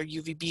manufacturer says their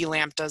UVB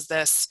lamp does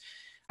this.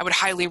 I would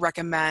highly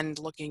recommend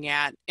looking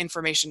at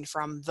information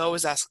from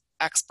those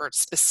experts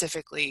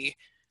specifically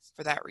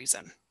for that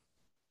reason.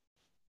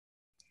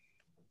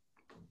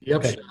 The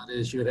upshot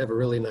is you would have a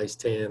really nice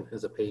tan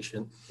as a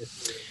patient.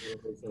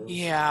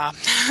 Yeah,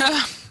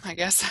 I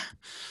guess.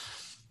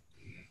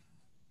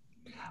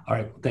 All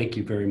right, thank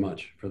you very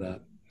much for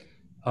that.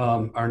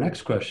 Our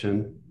next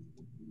question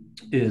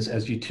is,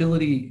 as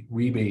utility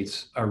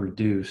rebates are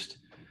reduced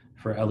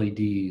for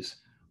LEDs,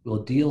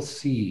 will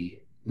DLC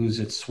lose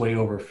its sway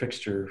over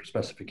fixture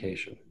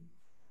specification?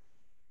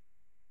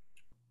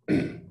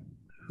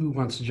 Who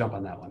wants to jump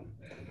on that one?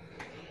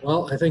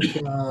 Well, I think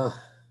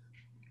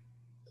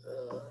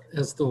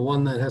as the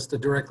one that has to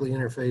directly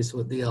interface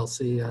with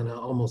DLC on an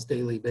almost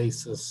daily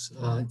basis,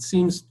 it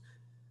seems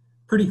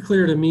pretty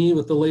clear to me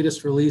with the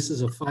latest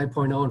releases of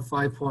 5.0 and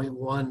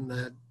 5.1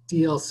 that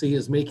DLC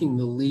is making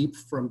the leap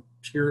from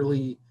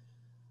purely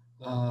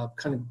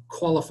kind of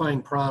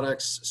qualifying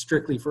products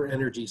strictly for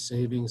energy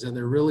savings, and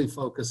they're really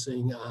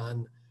focusing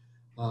on,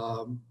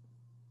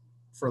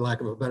 for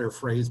lack of a better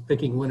phrase,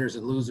 picking winners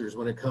and losers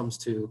when it comes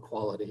to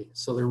quality.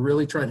 So they're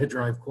really trying to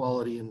drive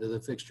quality into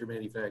the fixture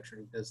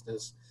manufacturing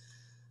business,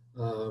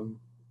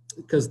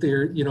 because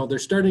they're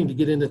starting to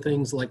get into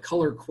things like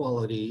color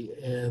quality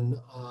and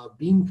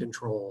beam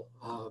control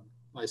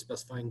by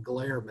specifying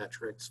glare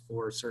metrics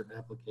for certain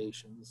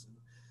applications.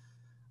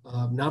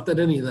 Not that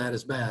any of that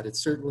is bad.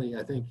 It's certainly,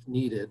 I think,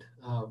 needed.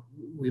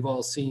 We've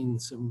all seen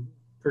some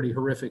pretty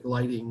horrific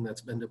lighting that's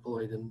been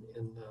deployed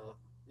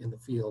in the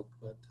field.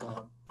 But,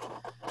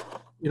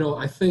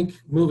 I think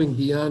moving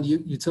beyond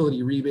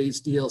utility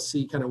rebates,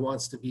 DLC kind of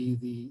wants to be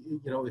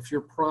if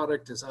your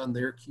product is on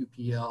their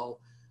QPL,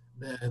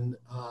 then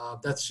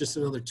that's just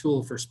another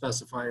tool for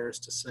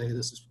specifiers to say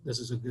this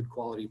is a good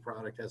quality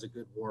product, has a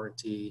good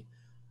warranty.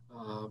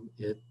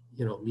 It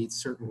meets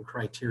certain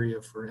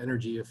criteria for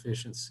energy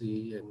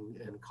efficiency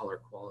and color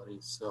quality.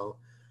 So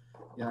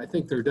yeah, I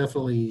think they're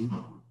definitely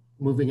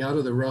moving out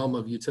of the realm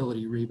of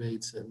utility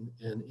rebates and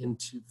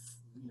into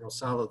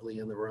solidly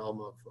in the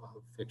realm of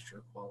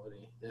fixture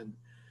quality. And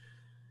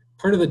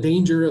part of the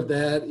danger of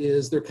that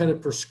is they're kind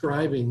of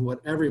prescribing what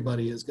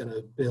everybody is going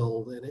to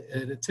build,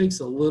 and it takes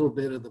a little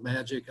bit of the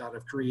magic out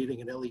of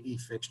creating an LED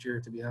fixture,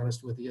 to be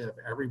honest with you. If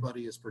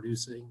everybody is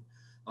producing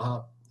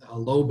a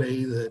low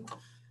bay that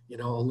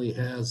only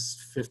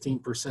has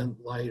 15%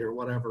 light or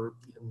whatever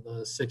in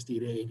the 60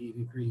 to 80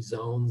 degree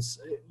zones,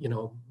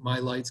 my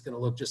light's going to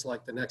look just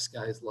like the next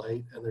guy's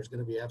light, and there's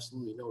going to be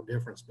absolutely no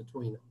difference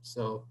between them.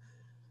 So,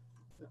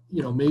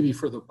 maybe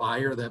for the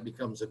buyer that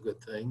becomes a good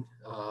thing,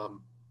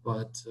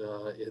 but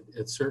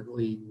it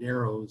certainly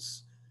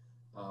narrows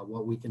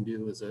what we can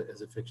do as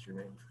a fixture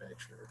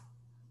manufacturer.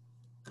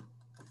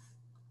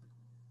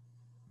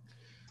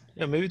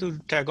 Yeah, maybe to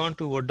tag on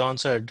to what Don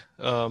said,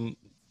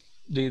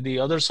 the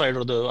other side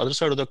of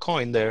the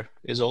coin there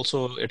is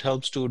also, it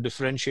helps to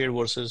differentiate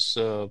versus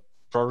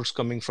products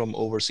coming from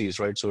overseas,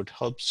 right? So it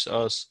helps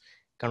us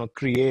kind of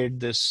create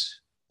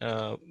this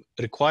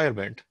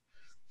requirement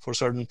for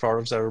certain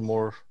products that are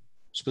more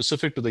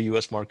specific to the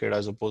US market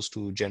as opposed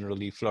to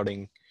generally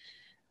flooding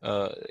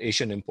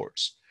Asian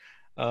imports.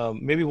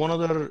 Maybe one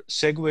other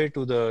segue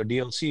to the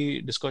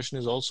DLC discussion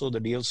is also the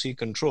DLC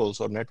controls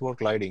or network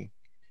lighting.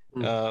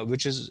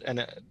 Which is,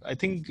 I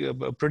think,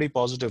 a pretty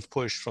positive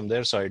push from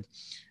their side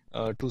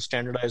to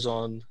standardize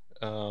on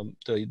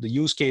the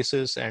use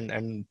cases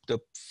and the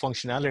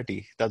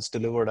functionality that's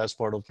delivered as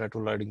part of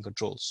network lighting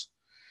controls,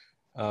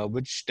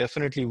 which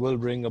definitely will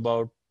bring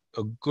about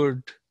a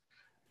good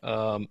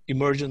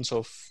emergence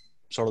of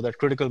sort of that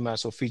critical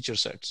mass of feature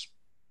sets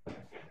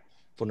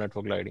for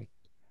network lighting.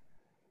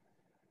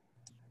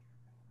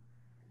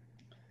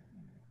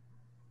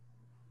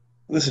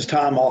 This is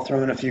Tom. I'll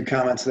throw in a few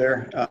comments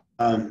there.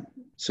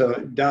 So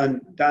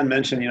Don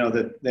mentioned,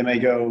 that they may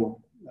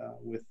go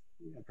with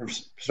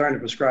starting to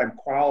prescribe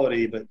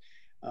quality, but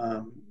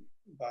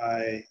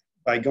by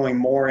going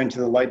more into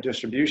the light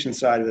distribution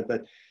side of it.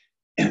 But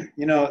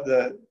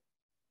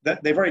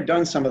that they've already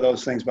done some of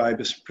those things by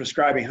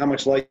prescribing how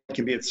much light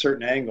can be at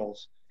certain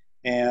angles.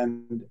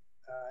 And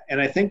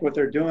I think what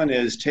they're doing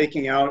is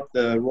taking out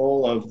the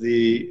role of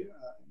the,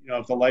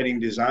 of the lighting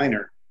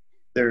designer.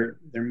 They're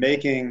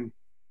making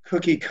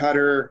cookie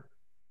cutter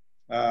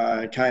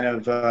kind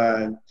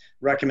of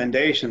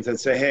recommendations that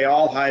say, hey,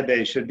 all high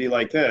bays should be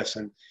like this.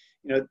 And,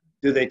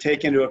 do they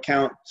take into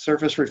account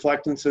surface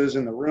reflectances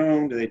in the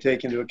room? Do they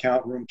take into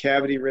account room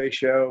cavity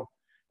ratio?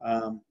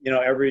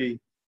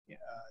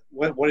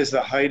 What is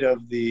the height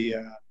of the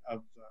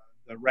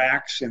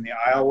racks in the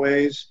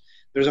aisleways?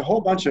 There's a whole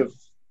bunch of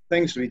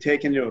things to be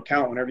taken into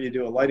account whenever you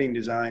do a lighting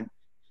design.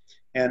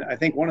 And I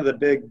think one of the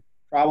big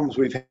problems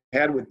we've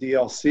had with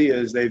DLC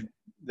is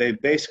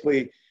they've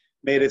basically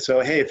made it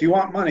so, hey, if you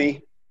want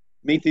money,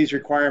 meet these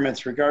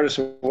requirements regardless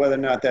of whether or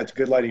not that's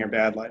good lighting or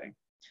bad lighting.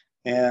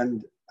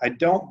 And I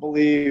don't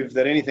believe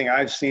that anything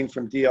I've seen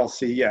from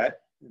DLC yet,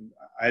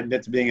 I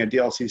admit to being a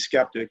DLC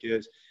skeptic,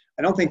 is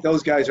I don't think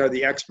those guys are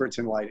the experts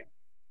in lighting,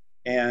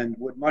 and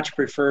would much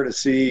prefer to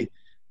see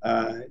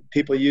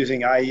people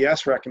using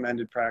IES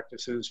recommended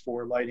practices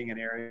for lighting an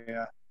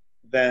area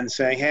than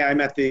saying, hey,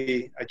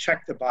 I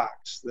checked the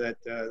box that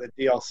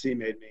DLC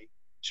made me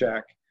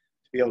check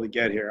to be able to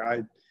get here.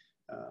 I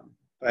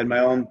had my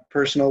own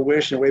personal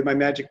wish and waved my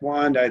magic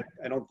wand. I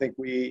don't think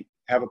we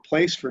have a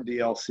place for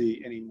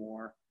DLC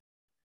anymore,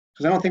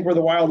 because I don't think we're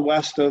the Wild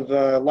West of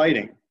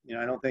lighting.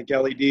 I don't think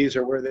LEDs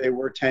are where they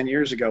were 10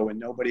 years ago when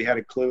nobody had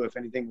a clue if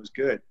anything was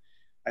good.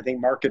 I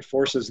think market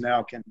forces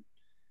now can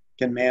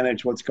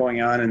manage what's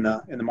going on in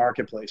the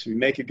marketplace. If you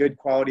make a good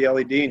quality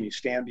LED and you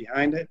stand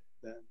behind it,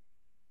 then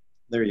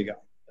there you go.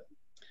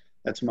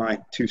 That's my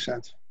 2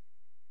 cents.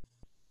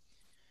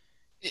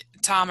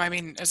 Tom, I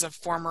mean, as a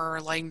former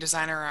lighting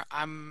designer,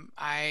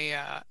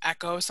 I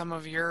echo some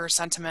of your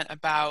sentiment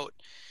about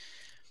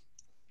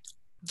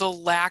the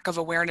lack of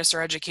awareness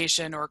or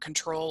education or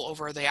control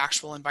over the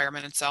actual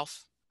environment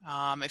itself.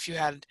 If you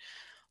had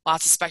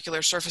lots of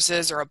specular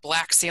surfaces or a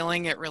black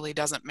ceiling, it really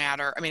doesn't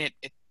matter. I mean,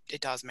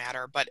 it does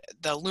matter, but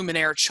the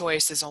luminaire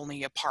choice is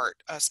only a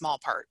small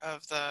part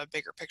of the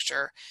bigger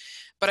picture.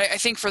 But I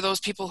think for those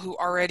people who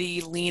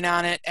already lean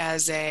on it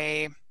as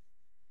a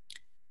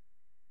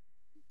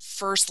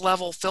first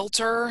level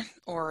filter,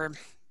 or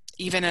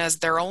even as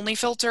their only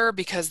filter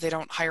because they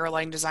don't hire a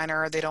lighting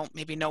designer, they don't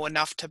maybe know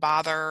enough to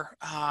bother,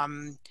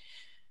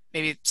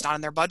 maybe it's not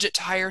in their budget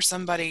to hire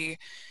somebody.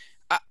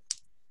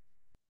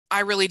 I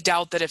really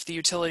doubt that if the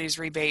utilities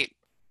rebate,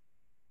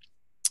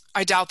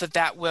 I doubt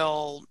that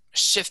will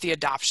shift the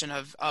adoption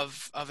of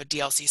a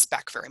DLC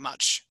spec very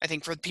much. I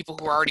think for the people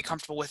who are already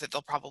comfortable with it,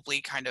 they'll probably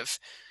kind of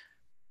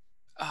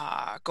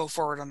go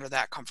forward under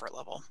that comfort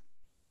level.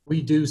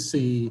 We do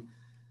see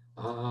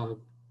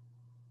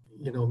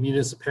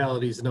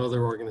municipalities and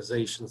other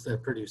organizations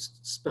that produce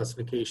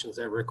specifications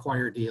that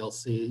require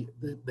DLC.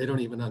 They don't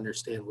even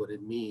understand what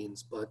it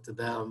means, but to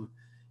them,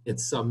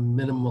 it's some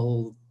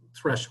minimal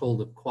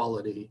threshold of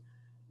quality.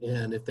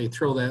 And if they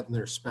throw that in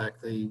their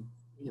spec, they,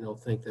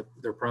 think that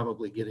they're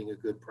probably getting a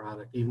good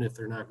product, even if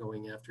they're not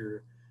going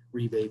after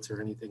rebates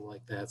or anything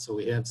like that. So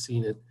we have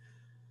seen it,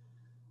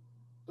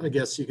 I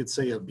guess you could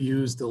say,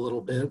 abused a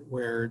little bit,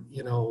 where,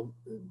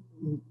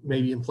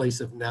 maybe in place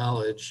of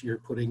knowledge, you're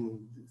putting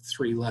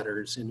 3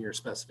 letters in your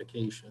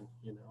specification,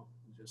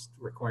 just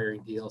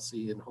requiring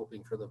DLC and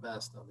hoping for the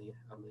best on the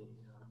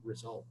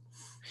result.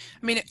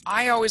 I mean,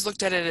 I always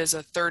looked at it as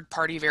a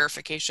third-party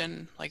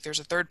verification. Like, there's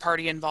a third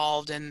party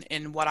involved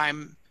in what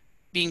I'm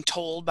being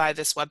told by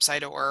this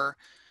website or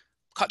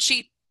cut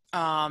sheet.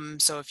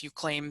 So if you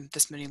claim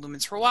this many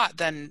lumens per watt,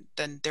 then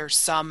there's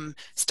some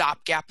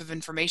stopgap of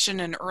information.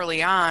 And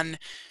early on,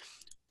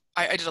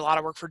 I did a lot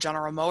of work for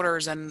General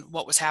Motors, and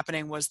what was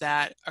happening was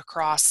that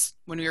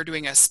when we were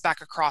doing a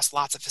spec across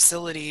lots of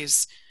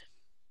facilities,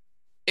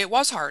 it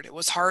was hard. It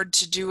was hard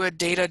to do a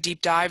data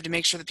deep dive to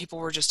make sure that people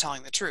were just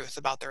telling the truth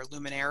about their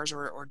luminaires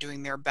or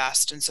doing their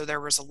best. And so there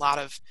was a lot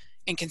of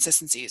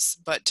inconsistencies.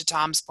 But to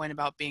Tom's point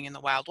about being in the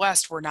Wild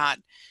West, we're not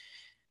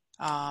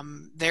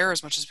there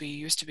as much as we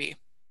used to be.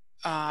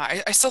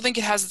 I still think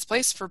it has its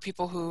place for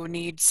people who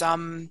need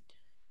something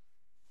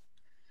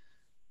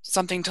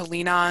to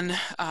lean on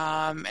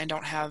and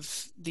don't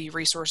have the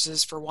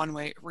resources for one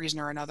reason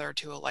or another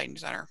to a lighting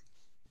designer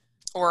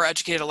or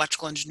educated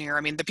electrical engineer.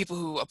 I mean, the people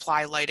who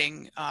apply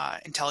lighting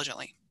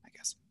intelligently, I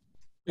guess.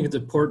 I think it's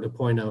important to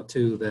point out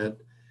too that,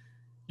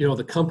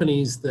 the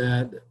companies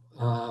that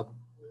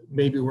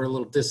maybe were a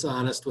little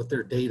dishonest with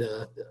their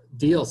data,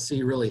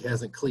 DLC really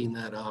hasn't cleaned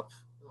that up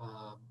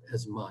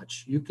as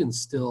much. You can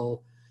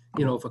still,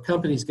 if a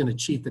company's going to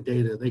cheat the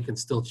data, they can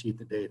still cheat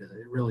the data.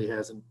 It really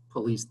hasn't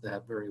policed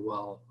that very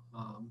well.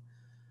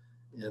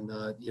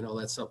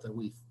 That's something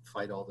we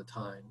fight all the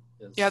time.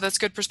 Yeah, that's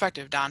good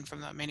perspective, Don,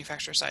 from the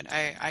manufacturer side.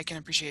 I can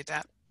appreciate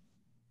that.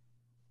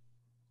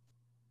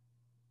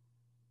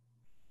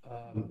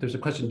 There's a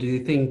question. Do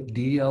you think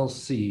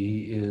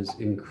DLC is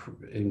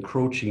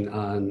encroaching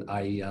on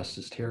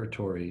IES's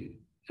territory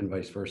and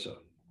vice versa?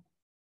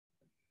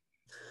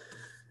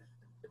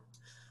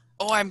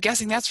 Oh, I'm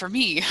guessing that's for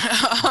me.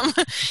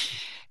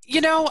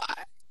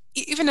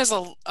 even as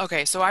a,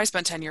 okay, so I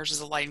spent 10 years as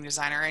a lighting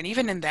designer, and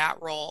even in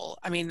that role,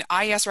 I mean,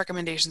 IES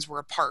recommendations were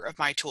a part of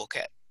my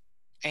toolkit,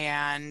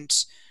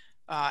 and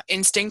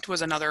instinct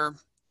was another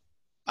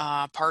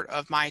part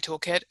of my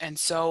toolkit, and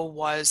so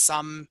was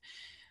some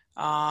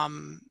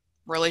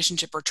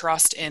relationship or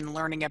trust in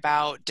learning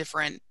about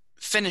different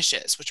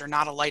finishes, which are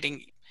not a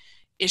lighting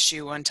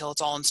issue until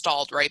it's all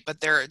installed, right? But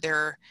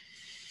they're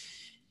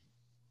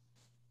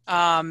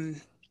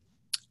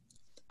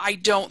I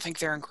don't think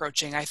they're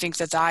encroaching. I think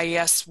that the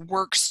IES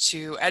works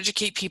to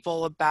educate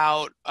people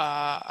about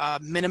a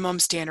minimum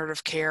standard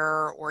of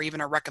care or even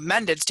a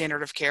recommended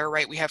standard of care,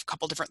 right? We have a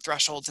couple different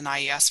thresholds in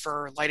IES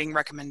for lighting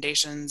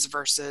recommendations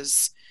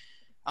versus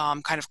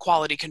kind of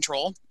quality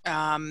control.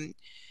 The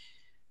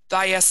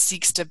IES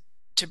seeks to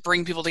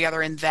bring people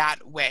together in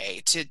that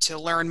way, to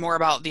learn more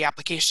about the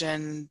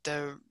application,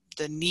 the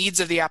needs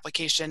of the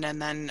application,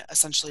 and then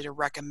essentially to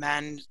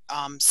recommend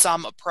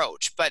some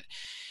approach. But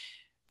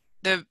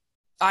the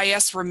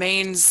IES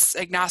remains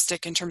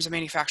agnostic in terms of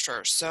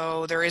manufacturers.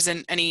 So there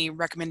isn't any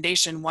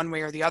recommendation one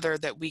way or the other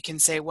that we can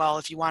say, well,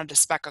 if you wanted to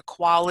spec a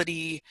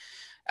quality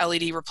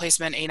LED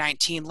replacement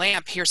A19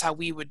 lamp, here's how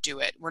we would do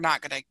it. We're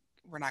not gonna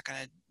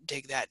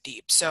dig that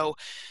deep. So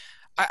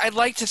I'd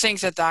like to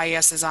think that the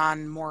IES is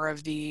on more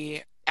of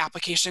the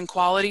application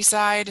quality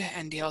side,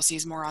 and DLC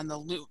is more on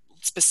the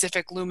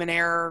specific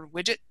luminaire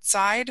widget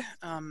side.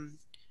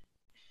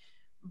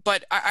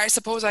 But I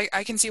suppose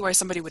I can see why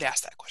somebody would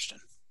ask that question.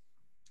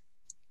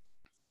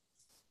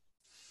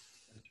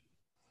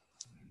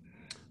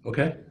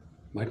 Okay,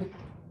 Michael?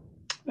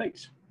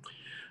 Thanks.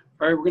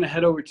 All right, we're going to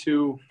head over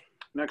to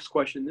next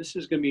question. This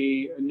is going to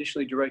be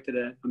initially directed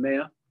at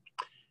EMEA.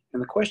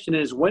 And the question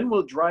is, when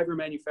will driver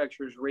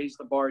manufacturers raise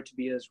the bar to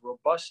be as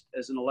robust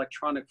as an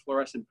electronic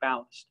fluorescent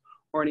ballast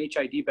or an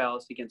HID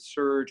ballast against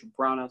surge or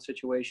brownout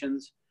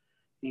situations?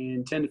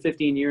 And 10 to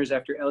 15 years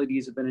after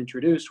LEDs have been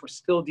introduced, we're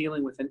still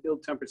dealing with an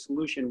ill-tempered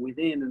solution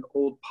within an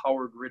old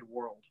power grid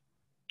world.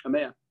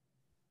 EMEA.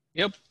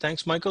 Yep,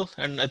 thanks, Michael.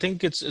 And I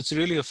think it's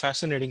really a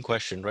fascinating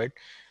question, right?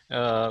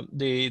 And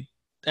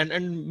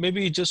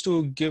maybe just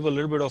to give a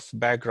little bit of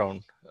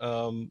background,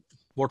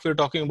 what we're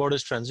talking about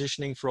is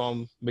transitioning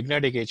from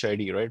magnetic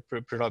HID, right,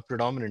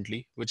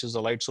 predominantly, which is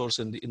the light source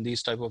in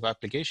these type of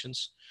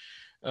applications,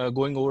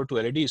 going over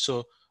to LED.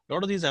 So a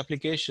lot of these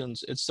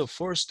applications, it's the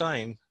first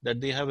time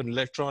that they have an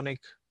electronic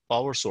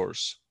power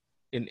source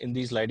in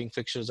these lighting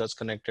fixtures that's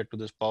connected to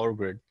this power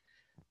grid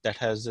that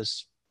has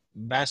this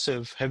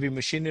massive heavy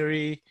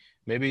machinery.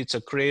 Maybe it's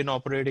a crane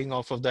operating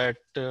off of that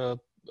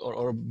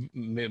or a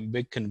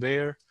big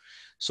conveyor.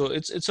 So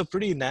it's a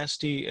pretty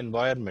nasty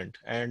environment.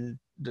 And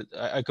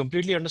I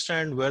completely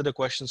understand where the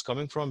question's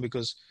coming from,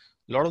 because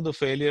a lot of the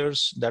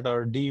failures that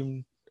are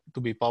deemed to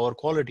be power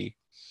quality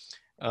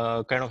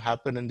kind of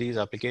happen in these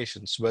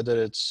applications,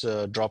 whether it's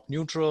drop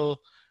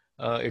neutral,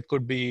 it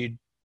could be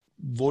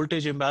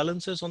voltage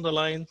imbalances on the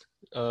line,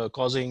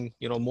 causing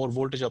more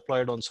voltage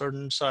applied on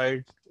certain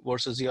side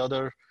versus the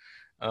other.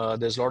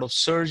 There's a lot of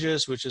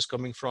surges, which is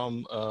coming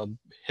from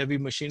heavy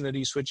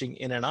machinery switching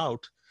in and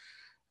out.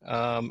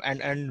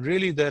 And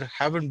really, there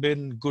haven't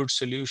been good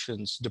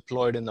solutions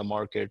deployed in the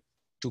market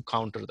to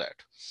counter that.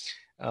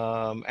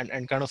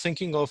 And kind of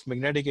thinking of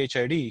magnetic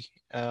HID,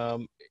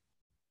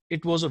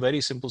 it was a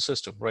very simple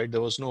system, right?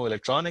 There was no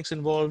electronics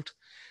involved.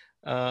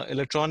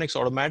 Electronics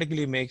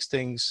automatically makes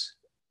things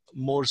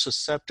more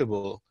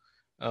susceptible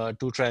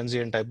to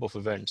transient type of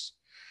events.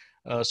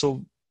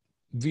 So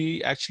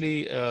we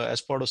actually,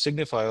 as part of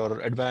Signify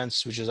or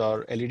Advance, which is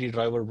our LED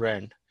driver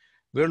brand,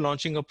 we're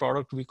launching a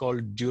product we call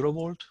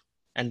DuraVolt,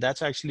 and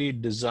that's actually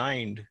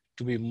designed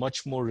to be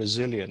much more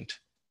resilient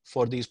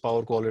for these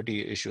power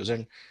quality issues.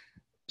 And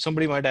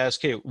somebody might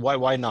ask, hey,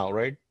 why now,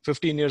 right?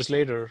 15 years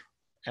later,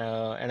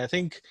 and I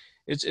think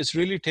it's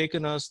really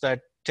taken us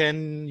that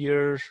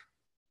 10-year,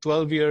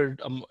 12-year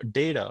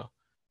data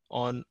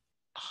on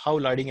how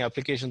lighting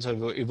applications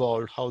have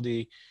evolved,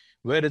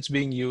 where it's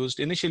being used.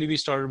 Initially, we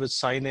started with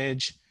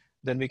signage,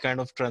 then we kind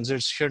of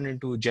transitioned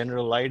into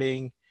general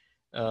lighting,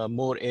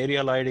 more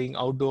area lighting,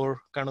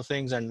 outdoor kind of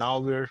things, and now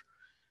we're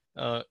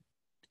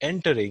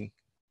entering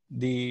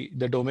the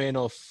domain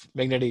of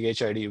magnetic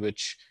HID,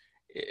 which,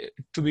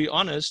 to be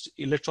honest,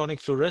 electronic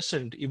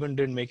fluorescent even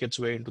didn't make its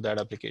way into that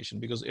application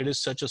because it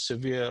is such a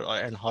severe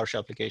and harsh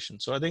application.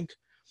 So I think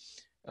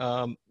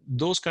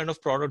those kind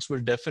of products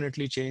will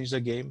definitely change the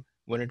game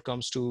when it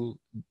comes to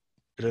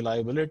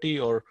reliability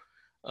or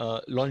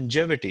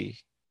longevity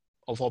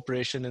of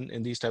operation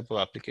in these type of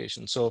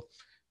applications. So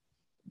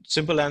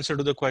simple answer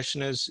to the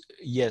question is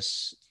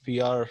yes,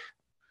 we are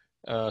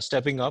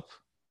stepping up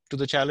to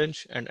the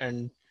challenge,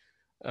 and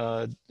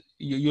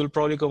you'll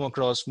probably come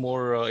across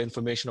more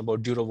information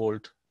about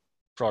DuraVolt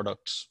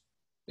products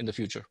in the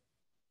future.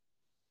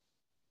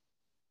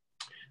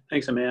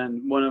 Thanks,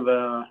 Aman. One of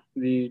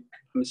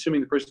I'm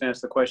assuming the person who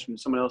asked the question,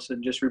 someone else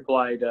had just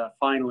replied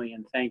finally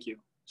and thank you.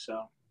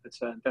 So it's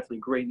definitely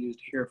great news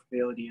to hear for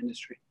the LED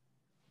industry.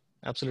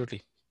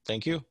 Absolutely.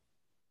 Thank you.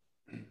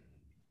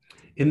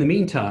 In the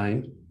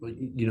meantime,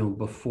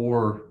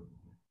 before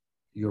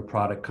your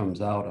product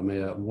comes out,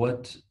 Amaya,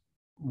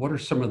 what are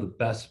some of the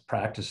best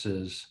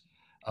practices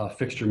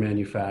fixture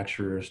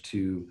manufacturers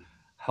to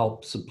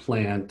help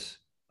supplant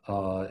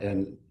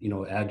and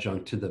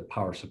adjunct to the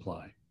power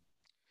supply?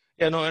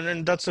 Yeah, no,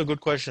 and that's a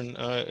good question.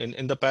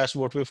 In the past,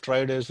 what we've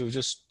tried is we've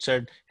just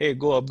said, hey,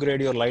 go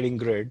upgrade your lighting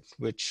grid,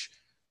 which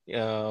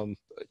um,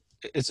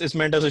 it's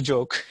meant as a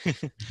joke.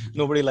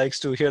 Nobody likes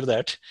to hear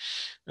that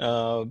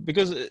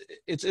because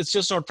it's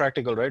just not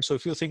practical, right? So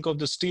if you think of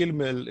the steel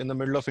mill in the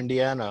middle of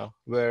Indiana,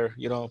 where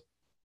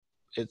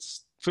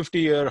it's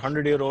 50-year,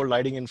 100-year-old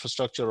lighting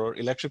infrastructure or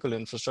electrical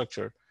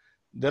infrastructure,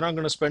 they're not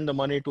going to spend the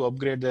money to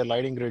upgrade their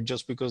lighting grid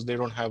just because they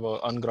don't have an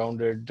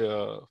ungrounded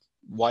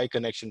Y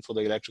connection for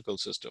the electrical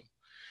system.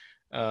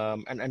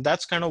 And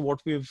that's kind of what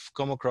we've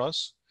come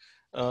across.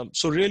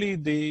 So really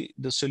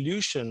the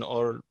solution,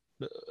 or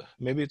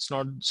maybe it's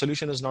not,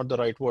 solution is not the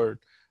right word.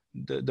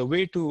 The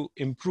way to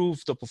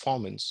improve the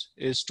performance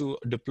is to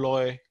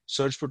deploy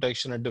surge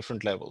protection at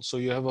different levels. So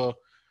you have a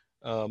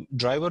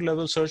driver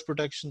level surge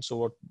protection. So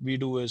what we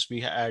do is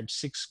we add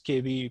 6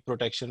 kV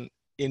protection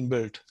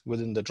inbuilt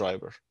within the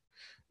driver.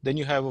 Then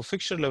you have a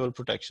fixture level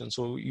protection.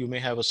 So you may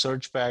have a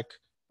surge pack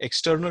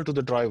external to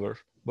the driver,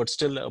 but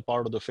still a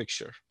part of the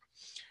fixture.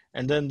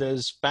 And then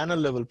there's panel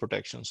level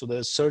protection. So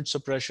there's surge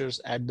suppressors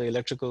at the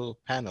electrical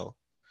panel.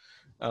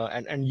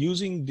 And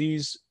using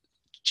these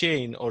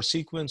chain or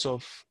sequence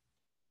of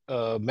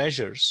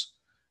measures,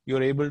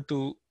 you're able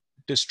to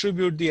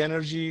distribute the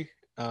energy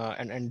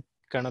and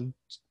kind of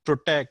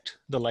protect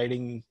the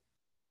lighting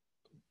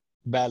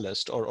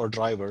ballast or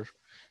driver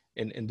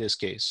in this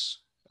case.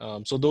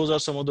 So those are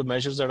some of the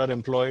measures that are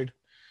employed.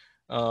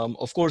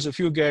 Of course, if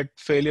you get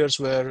failures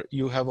where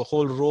you have a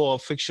whole row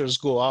of fixtures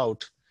go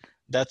out,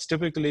 that's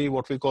typically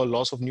what we call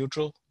loss of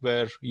neutral,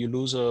 where you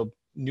lose a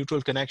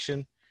neutral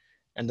connection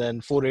and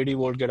then 480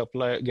 volt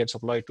gets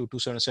applied to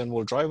 277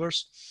 volt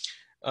drivers.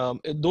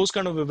 Those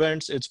kind of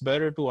events, it's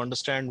better to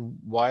understand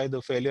why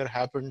the failure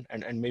happened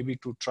and maybe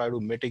to try to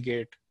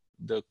mitigate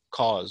the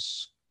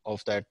cause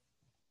of that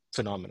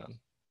phenomenon.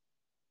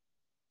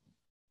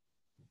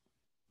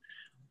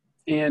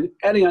 And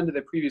adding on to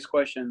the previous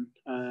question,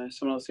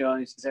 someone else in the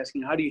audience is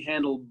asking, how do you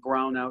handle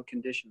brownout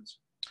conditions?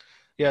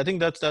 Yeah, I think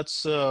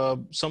that's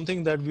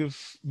something that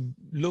we've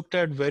looked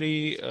at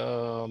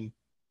very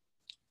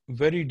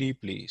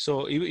deeply.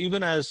 So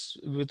even as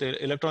with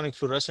electronic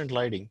fluorescent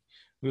lighting,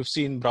 we've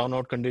seen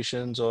brownout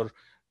conditions or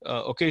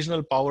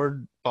occasional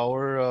power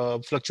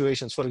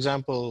fluctuations. For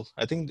example,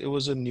 I think it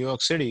was in New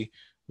York City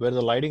where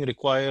the lighting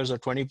requires a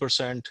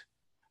 20%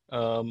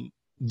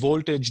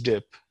 voltage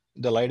dip.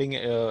 The lighting,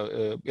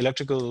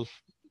 electrical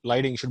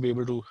lighting should be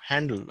able to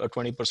handle a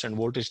 20%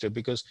 voltage dip,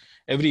 because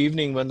every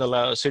evening when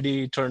the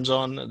city turns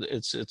on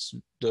it's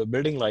the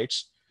building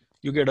lights,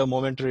 you get a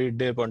momentary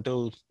dip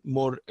until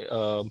more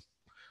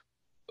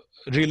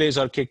relays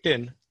are kicked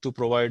in to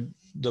provide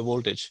the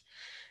voltage.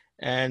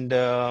 And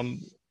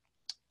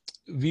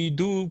we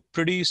do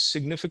pretty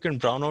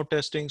significant brownout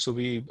testing. So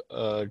we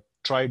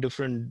try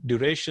different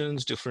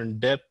durations,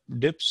 different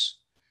dips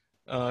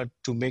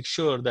to make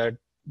sure that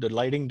the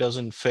lighting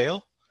doesn't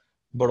fail,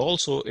 but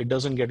also it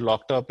doesn't get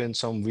locked up in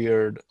some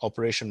weird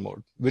operation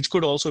mode, which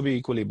could also be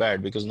equally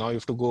bad because now you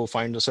have to go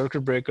find the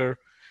circuit breaker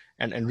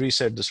and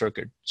reset the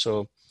circuit.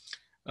 So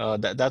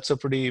that's a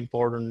pretty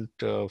important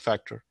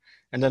factor.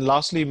 And then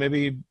lastly,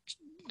 maybe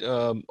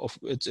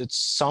it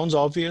sounds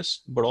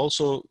obvious, but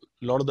also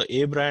a lot of the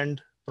A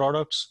brand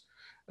products,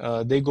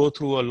 they go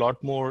through a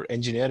lot more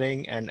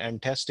engineering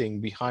and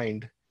testing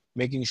behind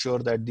making sure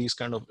that these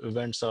kind of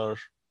events are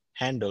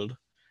handled,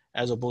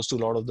 as opposed to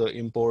a lot of the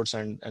imports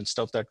and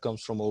stuff that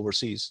comes from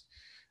overseas.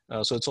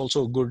 So it's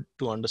also good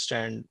to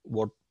understand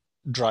what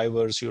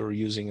drivers you're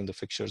using in the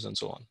fixtures and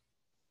so on.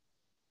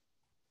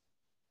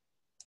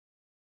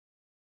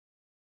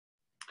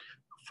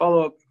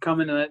 Follow-up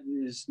comment on that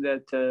is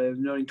that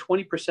noting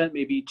 20%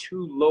 may be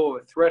too low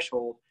a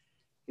threshold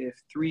if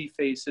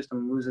three-phase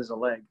system loses a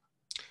leg.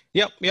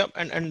 Yep.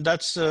 And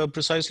that's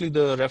precisely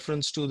the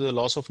reference to the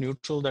loss of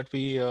neutral that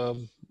we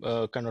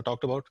kind of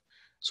talked about.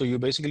 So you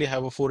basically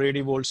have a 480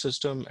 volt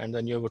system and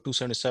then you have a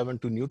 277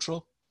 to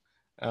neutral.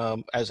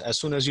 As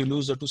soon as you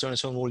lose the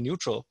 277 volt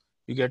neutral,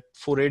 you get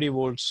 480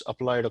 volts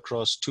applied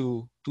across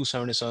two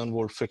 277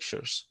 volt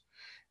fixtures.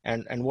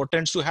 And what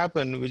tends to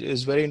happen, which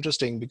is very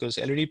interesting, because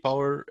LED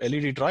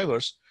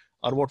drivers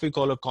are what we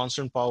call a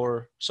constant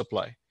power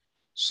supply.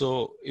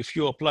 So if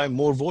you apply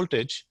more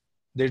voltage,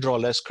 they draw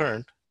less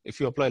current. If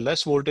you apply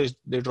less voltage,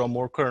 they draw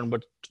more current,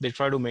 but they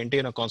try to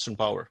maintain a constant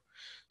power.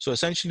 So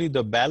essentially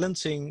the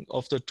balancing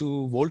of the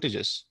two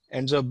voltages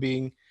ends up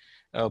being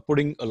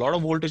putting a lot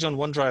of voltage on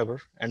one driver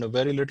and a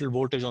very little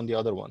voltage on the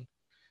other one.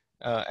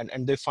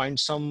 And they find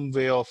some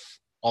way of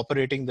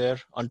operating there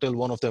until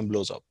one of them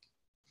blows up.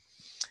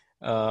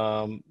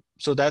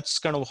 So that's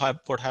kind of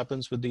what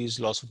happens with these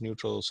loss of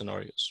neutral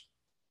scenarios.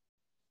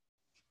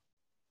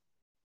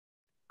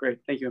 Great,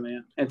 thank you,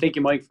 Amaya. And thank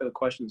you, Mike, for the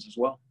questions as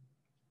well.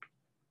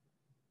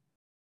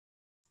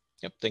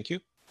 Yep, thank you.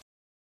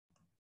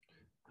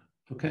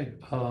 Okay,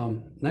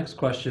 next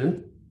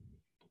question.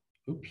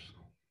 Oops.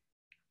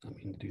 Let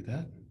me do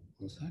that.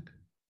 1 sec.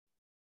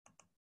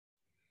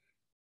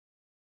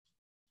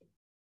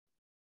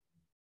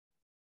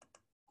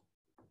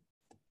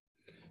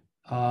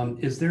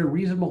 Is there a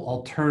reasonable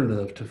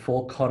alternative to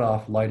full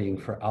cutoff lighting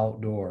for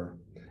outdoor,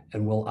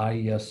 and will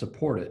IES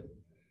support it?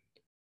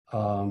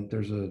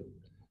 There's a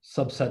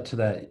subset to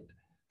that.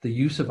 The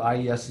use of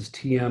IES's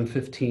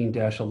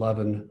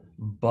TM15-11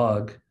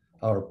 bug,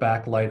 or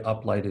backlight,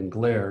 uplight, and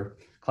glare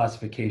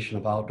classification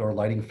of outdoor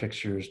lighting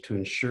fixtures to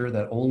ensure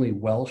that only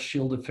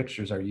well-shielded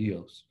fixtures are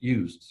used.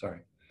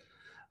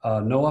 No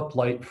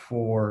uplight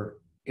for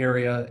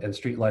area and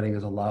street lighting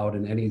is allowed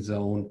in any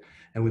zone.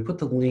 And we put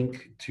the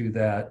link to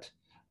that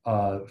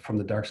from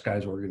the Dark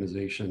Skies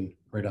organization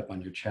right up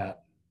on your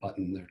chat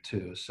button there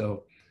too.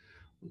 So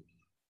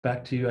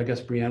back to you, I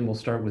guess, Brianne, we'll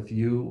start with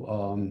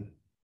you.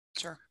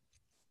 Sure.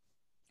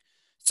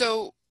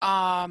 So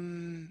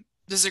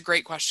this is a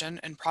great question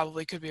and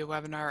probably could be a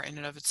webinar in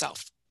and of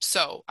itself.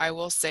 So I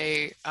will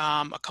say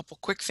a couple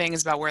quick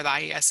things about where the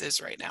IES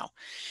is right now.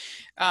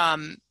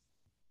 In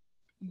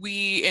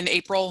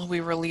April, we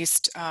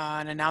released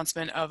an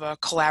announcement of a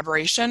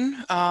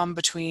collaboration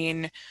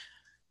between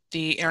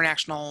the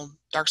International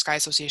Dark Sky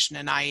Association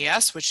and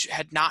IES, which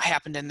had not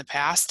happened in the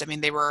past. I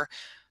mean, the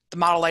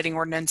model lighting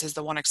ordinance is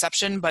the one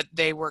exception, but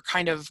they were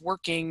kind of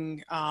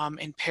working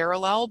in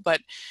parallel.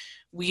 But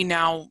we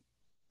now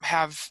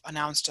have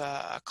announced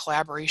a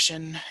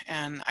collaboration,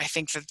 and I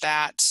think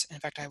that, in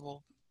fact,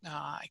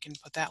 I can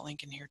put that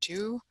link in here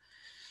too.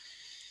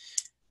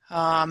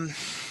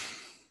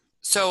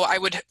 So I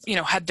would,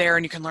 head there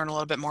and you can learn a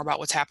little bit more about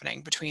what's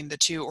happening between the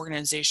two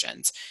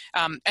organizations.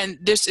 And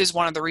this is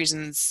one of the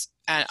reasons,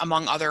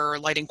 among other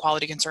lighting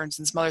quality concerns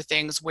and some other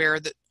things, where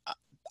the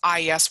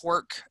IES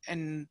work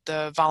and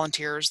the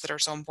volunteers that are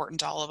so important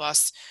to all of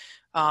us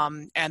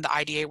and the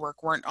IDA work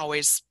didn't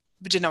always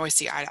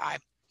see eye to eye.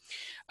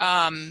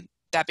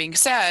 That being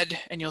said,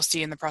 and you'll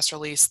see in the press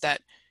release that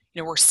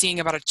we're seeing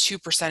about a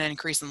 2%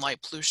 increase in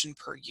light pollution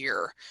per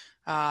year.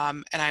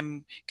 And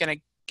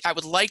I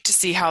would like to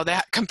see how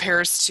that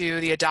compares to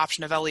the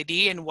adoption of LED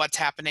and what's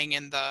happening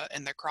in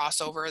the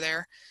crossover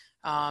there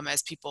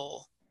as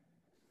people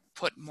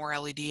put more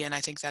LED in.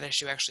 I think that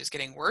issue actually is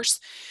getting worse.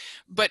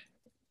 But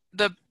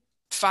the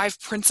 5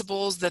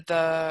 principles that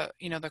the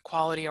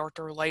quality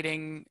outdoor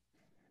lighting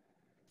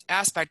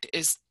aspect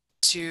is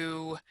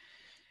to,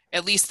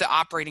 at least the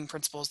operating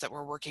principles that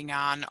we're working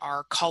on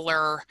are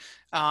color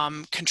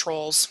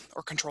controls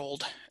or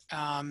controlled,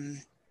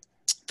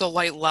 the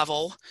light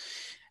level,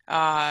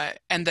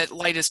 and that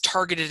light is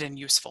targeted and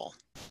useful.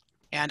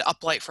 And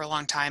uplight for a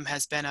long time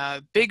has been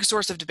a big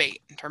source of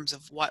debate in terms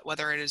of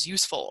whether it is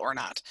useful or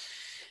not.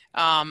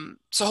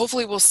 So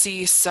hopefully we'll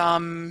see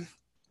some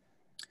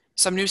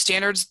new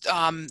standards.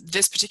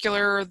 This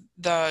particular,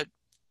 the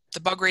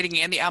bug rating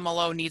and the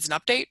MLO needs an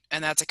update,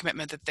 and that's a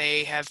commitment that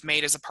they have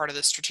made as a part of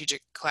the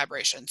strategic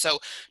collaboration. So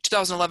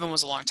 2011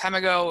 was a long time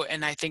ago,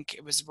 and I think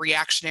it was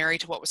reactionary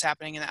to what was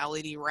happening in the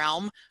LED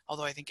realm,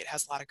 although I think it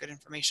has a lot of good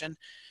information.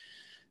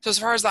 So as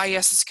far as the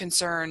IES is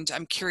concerned,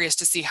 I'm curious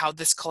to see how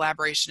this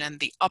collaboration and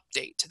the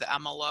update to the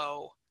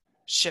MLO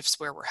shifts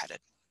where we're headed.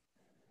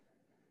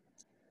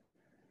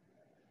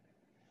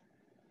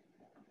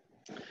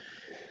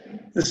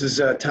 This is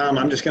Tom.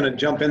 I'm just going to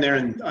jump in there,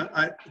 and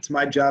it's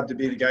my job to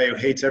be the guy who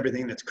hates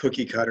everything that's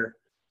cookie cutter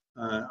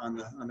on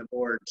the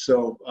board.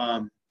 So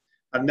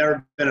I've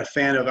never been a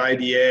fan of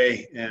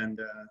IDA,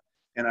 and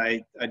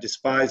I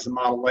despise the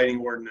model lighting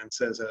ordinance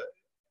as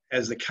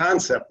the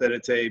concept that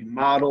it's a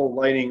model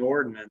lighting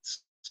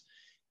ordinance,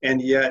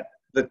 and yet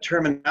the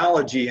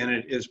terminology in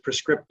it is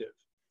prescriptive.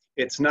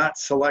 It's not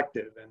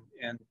selective,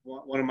 and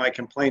one of my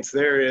complaints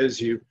there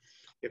is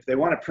if they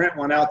want to print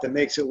one out that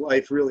makes it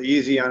life really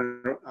easy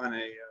on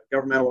a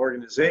governmental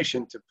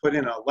organization to put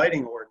in a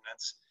lighting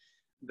ordinance,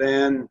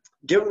 then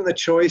give them the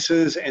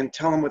choices and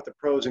tell them what the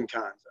pros and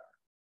cons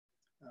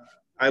are.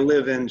 I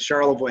live in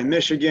Charlevoix,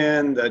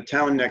 Michigan. The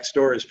town next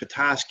door is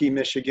Petoskey,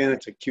 Michigan.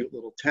 It's a cute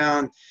little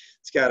town.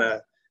 It's got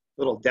a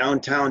little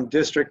downtown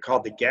district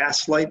called the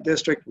Gaslight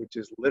District, which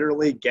is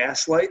literally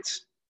gas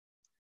lights.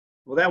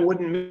 Well, that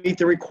wouldn't meet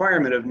the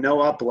requirement of no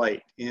uplight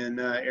in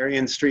area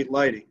and street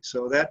lighting.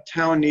 So that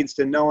town needs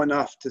to know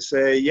enough to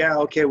say, yeah,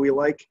 okay, we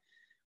want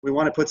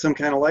to put some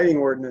kind of lighting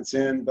ordinance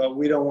in, but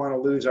we don't want to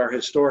lose our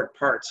historic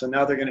parts. So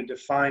now they're going to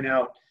define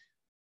out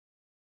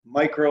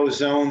micro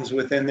zones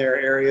within their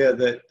area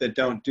that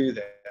don't do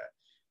that.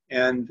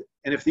 And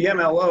if the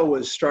MLO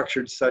was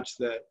structured such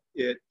that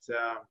it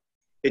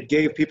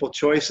gave people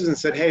choices and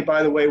said, hey,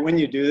 by the way, when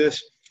you do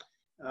this,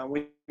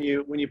 when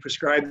you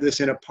prescribe this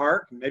in a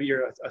park, maybe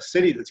you're a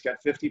city that's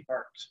got 50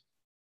 parks,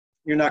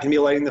 you're not going to be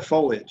lighting the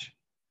foliage.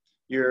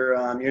 You're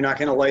not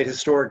going to light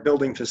historic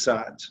building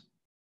facades.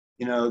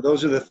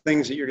 Those are the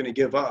things that you're going to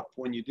give up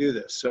when you do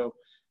this. So,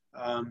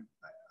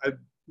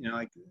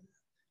 like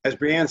as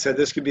Brianne said,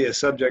 this could be a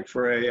subject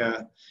for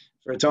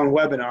its own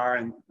webinar,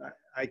 and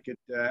I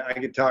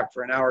could talk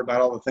for an hour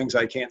about all the things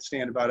I can't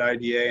stand about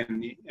IDA and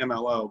the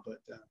MLO. But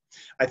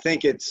I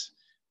think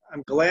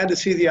I'm glad to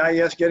see the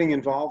IES getting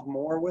involved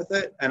more with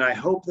it. And I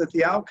hope that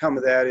the outcome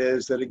of that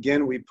is that,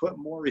 again, we put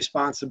more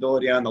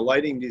responsibility on the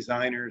lighting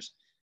designers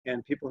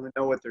and people who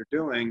know what they're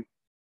doing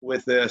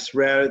with this,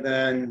 rather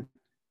than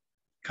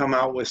come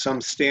out with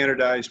some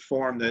standardized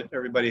form that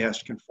everybody has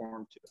to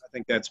conform to. I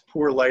think that's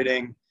poor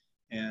lighting.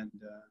 And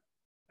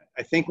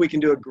I think we can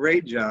do a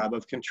great job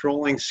of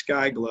controlling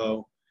sky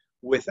glow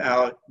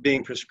without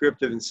being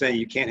prescriptive and saying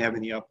you can't have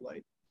any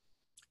uplight.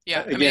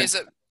 Yeah, Again, I mean,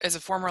 as a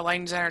former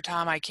lighting designer,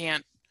 Tom, I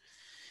can't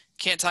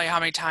tell you how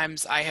many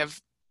times I have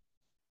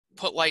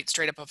put light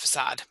straight up a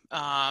facade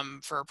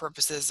for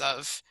purposes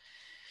of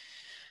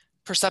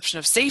perception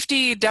of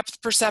safety,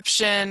 depth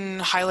perception,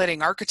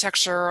 highlighting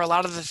architecture, a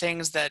lot of the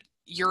things that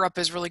Europe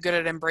is really good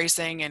at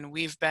embracing, and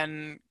we've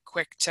been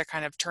quick to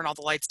kind of turn all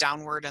the lights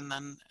downward and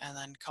then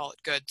call it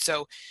good.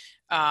 So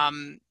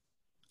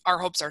our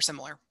hopes are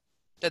similar,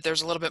 that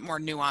there's a little bit more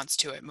nuance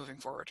to it moving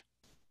forward.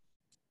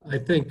 I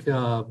think,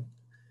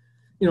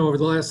 over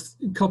the last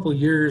couple of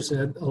years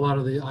at a lot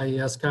of the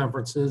IES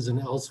conferences and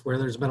elsewhere,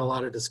 there's been a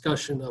lot of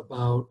discussion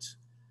about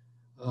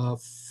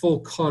full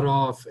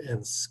cutoff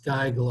and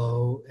sky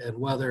glow, and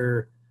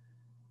whether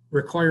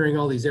requiring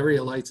all these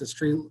area lights and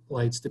street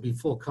lights to be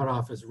full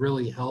cutoff has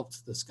really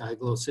helped the sky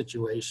glow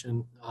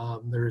situation.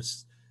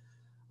 There's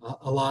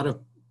a lot of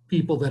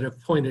people that have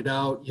pointed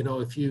out,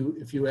 if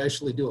you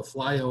actually do a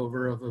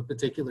flyover of a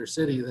particular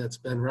city that's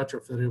been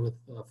retrofitted with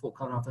full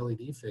cutoff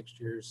LED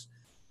fixtures,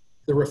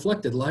 the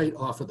reflected light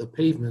off of the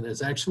pavement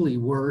is actually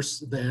worse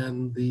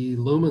than the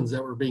lumens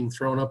that were being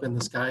thrown up in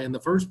the sky in the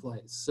first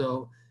place.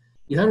 So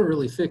you haven't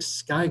really fixed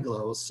sky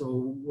glow.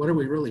 So what are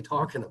we really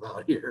talking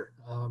about here?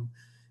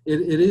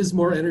 It is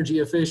more energy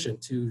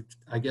efficient to,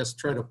 I guess,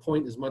 try to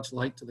point as much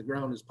light to the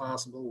ground as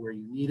possible where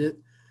you need it.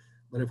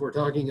 But if we're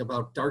talking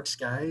about dark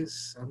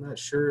skies, I'm not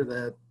sure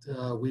that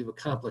we've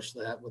accomplished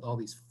that with all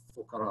these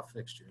full cutoff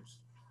fixtures.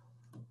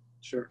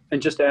 Sure.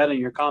 And just to add in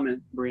your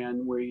comment,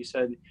 Brianne, where you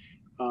said,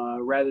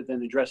 rather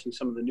than addressing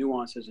some of the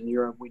nuances in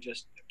Europe, we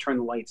just turned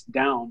the lights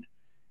down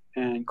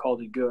and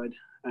called it good.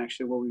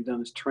 Actually, what we've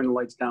done is turn the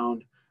lights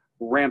down,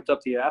 ramped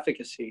up the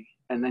efficacy,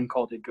 and then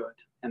called it good.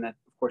 And that,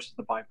 of course, is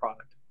the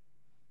byproduct.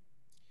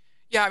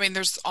 Yeah, I mean,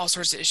 there's all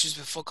sorts of issues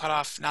with full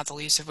cutoff, not the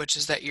least of which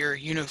is that your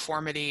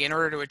uniformity, in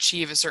order to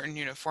achieve a certain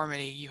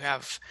uniformity, you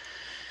have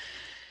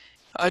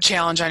a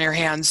challenge on your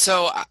hands.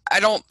 So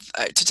I don't,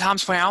 to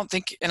Tom's point, I don't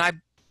think, and I've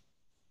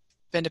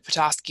been to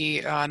Petoskey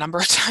a number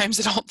of times,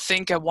 I don't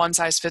think a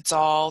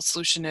one-size-fits-all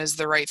solution is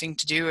the right thing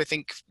to do. I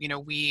think,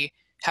 we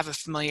have a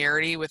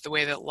familiarity with the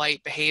way that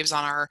light behaves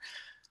on our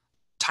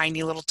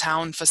tiny little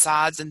town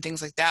facades and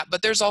things like that.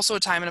 But there's also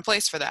a time and a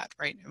place for that,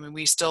 right? I mean,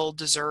 we still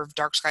deserve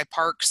dark sky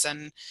parks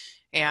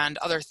and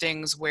other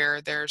things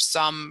where there's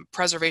some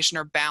preservation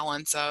or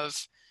balance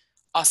of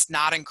us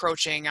not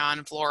encroaching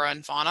on flora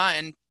and fauna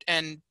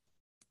and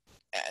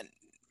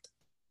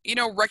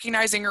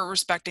recognizing or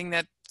respecting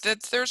that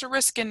there's a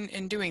risk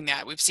in doing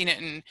that. We've seen it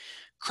in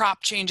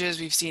crop changes,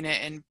 we've seen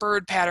it in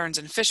bird patterns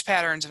and fish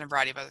patterns and a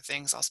variety of other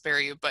things. I'll spare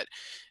you, but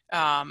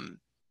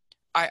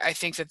I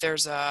think that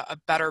there's a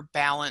better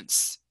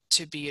balance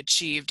to be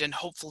achieved, and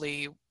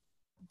hopefully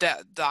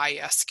that the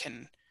IES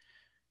can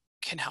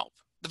help.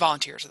 The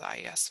volunteers of the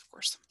IES, of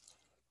course.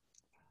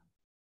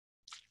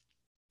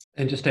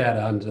 And just to add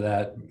on to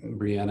that,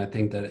 Brianne, I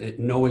think that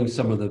knowing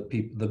some of the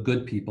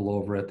good people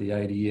over at the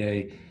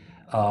IDA,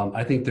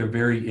 I think they're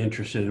very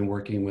interested in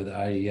working with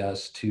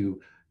IES to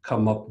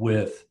come up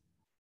with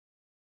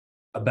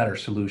a better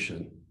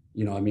solution.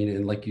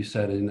 And like you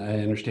said, and I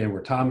understand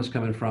where Tom is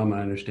coming from,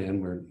 and I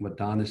understand what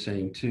Don is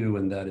saying too,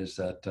 and that is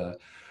that,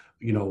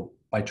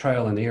 by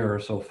trial and error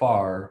so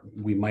far,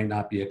 we might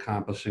not be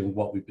accomplishing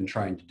what we've been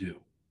trying to do,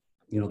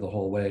 the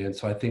whole way. And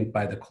so I think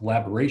by the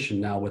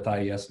collaboration now with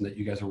IES and that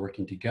you guys are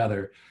working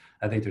together,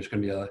 I think there's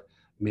going to be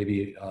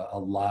maybe a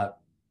lot,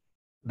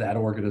 that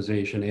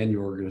organization and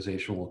your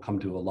organization will come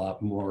to a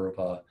lot more of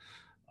a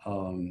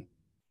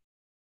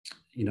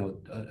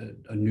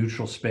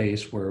neutral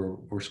space where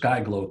sky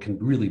glow can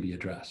really be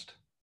addressed,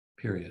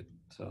 period.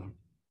 So,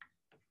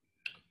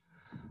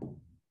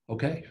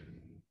 okay.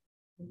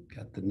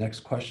 Got the next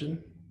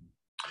question.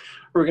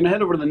 We're going to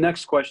head over to the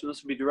next question.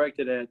 This will be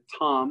directed at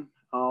Tom,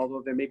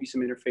 although there may be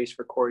some interface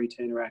for Corey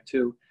to interact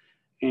too.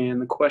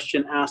 And the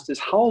question asked is,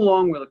 how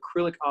long will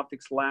acrylic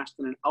optics last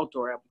in an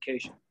outdoor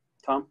application?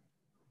 Tom?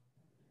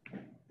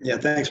 Yeah,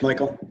 thanks,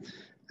 Michael.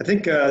 I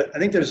think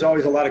there's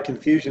always a lot of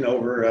confusion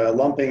over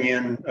lumping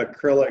in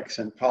acrylics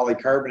and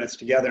polycarbonates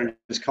together and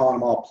just calling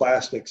them all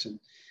plastics.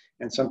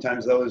 And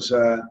sometimes those,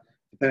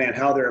 depending on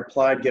how they're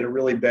applied, get a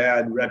really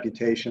bad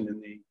reputation in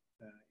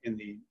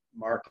the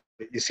market.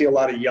 You see a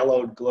lot of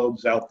yellowed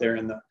globes out there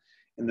in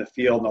the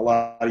field, and a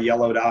lot of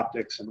yellowed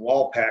optics and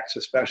wall packs,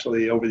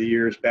 especially over the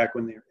years back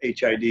when the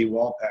HID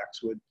wall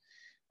packs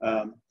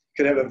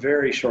could have a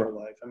very short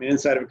life. I mean,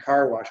 inside of a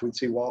car wash, we'd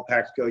see wall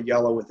packs go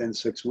yellow within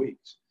 6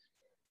 weeks.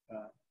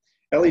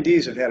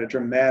 LEDs have had a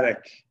dramatic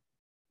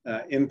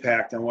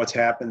impact on what's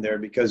happened there,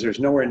 because there's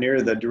nowhere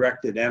near the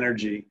directed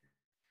energy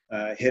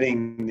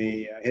hitting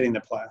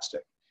the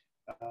plastic.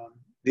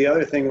 The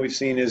other thing we've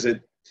seen is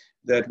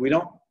that we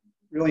don't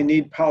really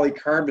need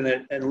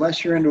polycarbonate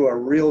unless you're into a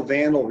real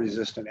vandal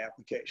resistant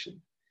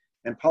application.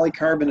 And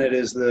polycarbonate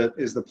is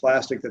the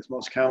plastic that's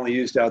most commonly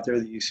used out there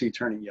that you see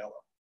turning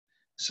yellow.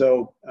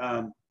 So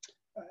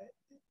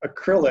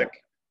acrylic,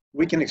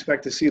 we can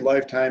expect to see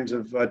lifetimes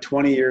of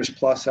 20 years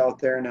plus out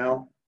there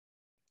now.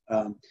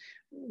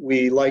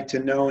 We like to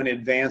know in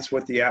advance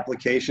what the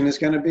application is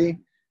going to be.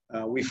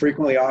 We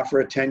frequently offer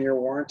a 10-year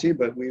warranty,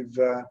 but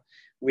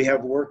we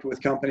have worked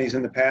with companies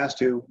in the past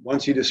who,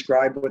 once you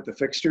describe what the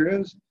fixture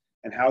is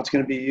and how it's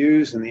going to be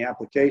used and the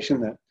application,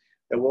 that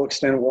will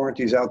extend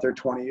warranties out there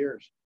 20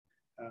 years.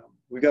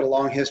 We've got a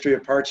long history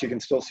of parts. You can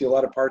still see a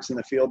lot of parts in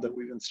the field that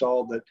we've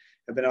installed that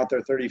have been out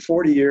there 30,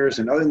 40 years.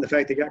 And other than the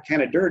fact they got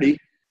kind of dirty,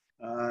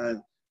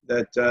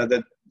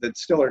 that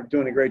still are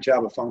doing a great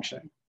job of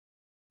functioning.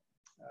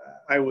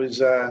 I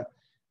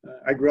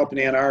grew up in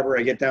Ann Arbor.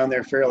 I get down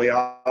there fairly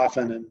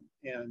often,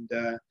 and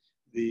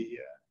the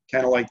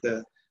kind of like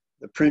the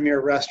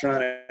premier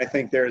restaurant, I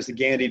think there is the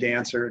Gandy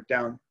Dancer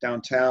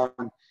downtown.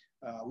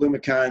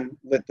 Lumecon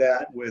lit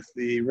that with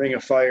the Ring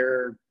of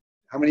Fire,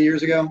 how many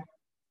years ago?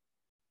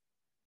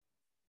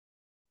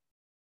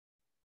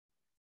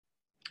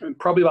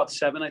 Probably about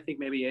 7, I think,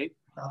 maybe 8.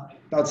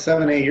 About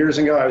 7, 8 years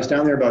ago. I was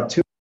down there about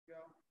 2 years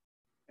ago,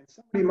 and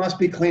somebody must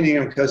be cleaning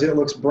them because it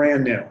looks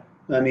brand new.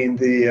 I mean,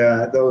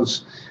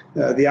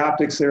 the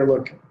optics there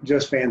look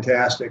just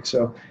fantastic.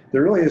 So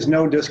there really is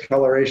no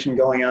discoloration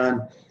going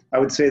on. I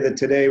would say that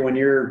today, when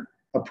you're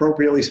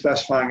appropriately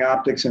specifying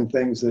optics and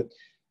things,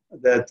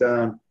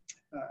 that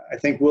I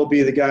think will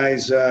be the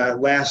guys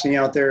lasting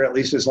out there at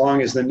least as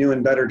long as the new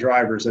and better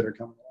drivers that are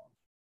coming along.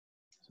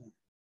 So,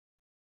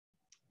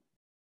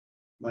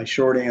 my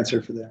short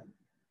answer for that.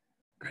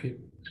 Great.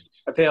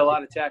 I pay a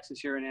lot of taxes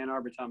here in Ann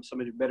Arbor, Tom.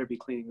 Somebody better be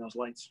cleaning those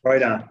lights.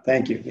 Right on.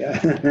 Thank you. Yeah.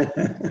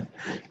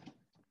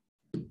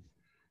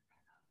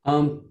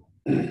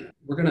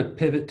 We're going to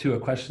pivot to a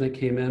question that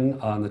came in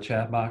on the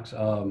chat box.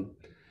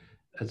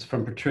 It's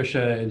from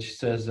Patricia, and she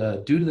says,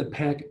 due to the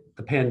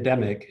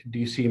pandemic, do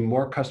you see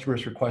more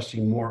customers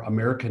requesting more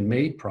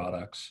American-made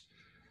products,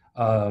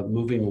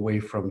 moving away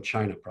from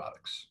China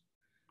products?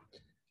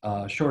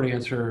 Short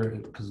answer,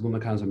 because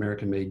Lumecon's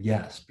American-made,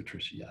 yes,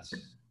 Patricia, yes.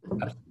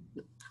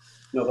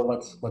 No, but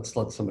let's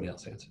let somebody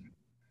else answer.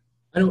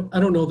 I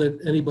don't know that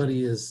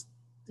anybody is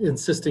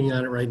insisting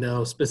on it right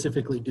now,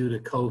 specifically due to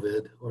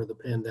COVID or the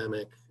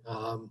pandemic.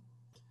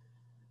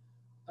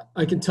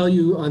 I can tell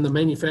you on the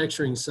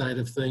manufacturing side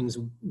of things,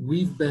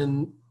 we've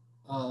been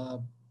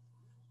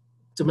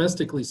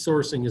domestically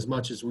sourcing as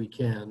much as we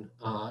can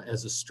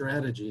as a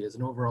strategy, as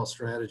an overall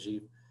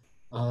strategy,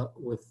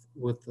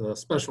 with a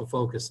special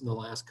focus in the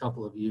last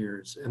couple of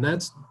years. And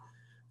that's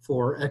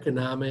for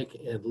economic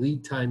and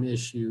lead time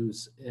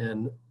issues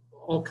and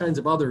all kinds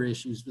of other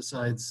issues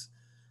besides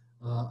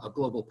a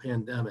global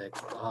pandemic.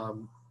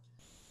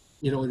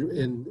 You know,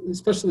 and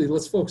especially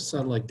let's focus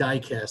on like die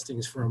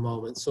castings for a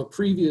moment. So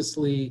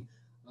previously,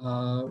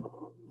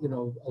 you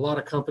know, a lot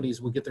of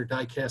companies would get their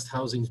die cast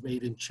housings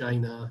made in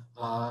China,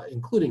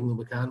 including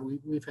Lumecon.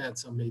 We've had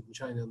some made in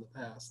China in the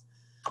past.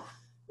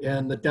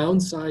 And the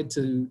downside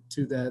to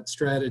that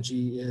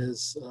strategy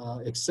is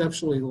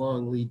exceptionally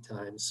long lead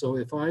times. So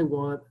if I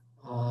want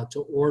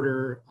to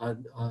order a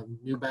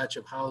new batch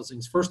of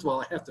housings, first of all,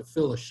 I have to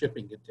fill a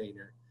shipping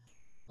container.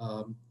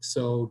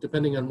 So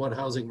depending on what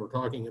housing we're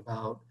talking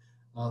about,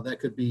 that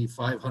could be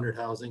 500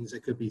 housings,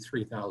 it could be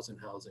 3,000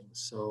 housings.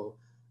 So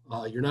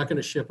you're not going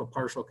to ship a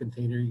partial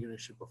container, you're going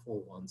to ship a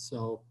full one.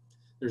 So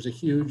there's a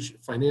huge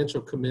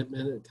financial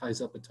commitment, it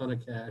ties up a ton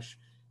of cash,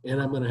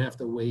 and I'm going to have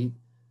to wait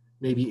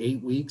maybe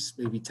 8 weeks,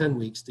 maybe 10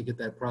 weeks to get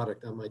that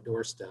product on my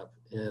doorstep,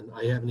 and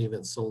I haven't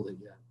even sold it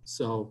yet.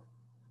 So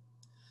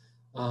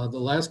the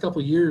last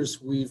couple of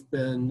years, we've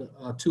been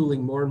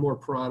tooling more and more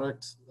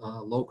product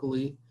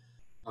locally.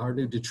 Our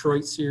new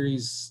Detroit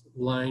series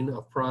line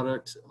of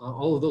product,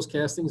 all of those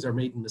castings are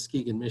made in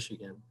Muskegon,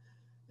 Michigan.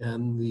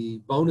 And the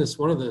bonus,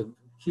 one of the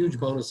huge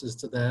bonuses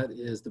to that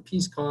is the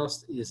piece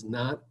cost is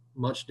not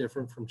much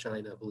different from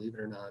China, believe it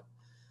or not.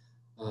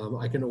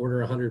 I can order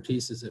 100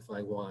 pieces if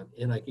I want,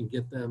 and I can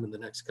get them in the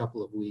next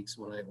couple of weeks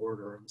when I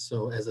order them.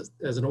 So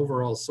as an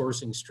overall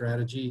sourcing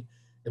strategy,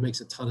 it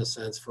makes a ton of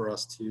sense for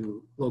us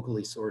to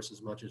locally source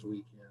as much as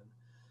we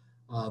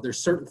can. There's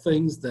certain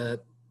things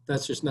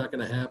that's just not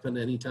going to happen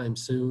anytime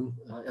soon.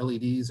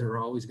 LEDs are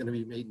always going to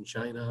be made in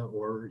China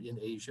or in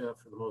Asia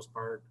for the most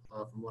part,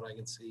 from what I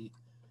can see.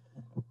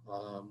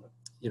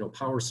 You know,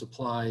 power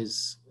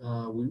supplies,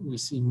 we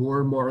see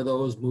more and more of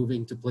those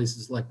moving to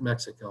places like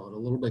Mexico and a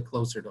little bit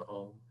closer to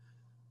home.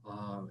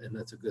 And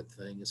that's a good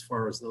thing. As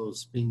far as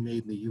those being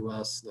made in the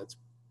US, that's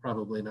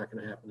probably not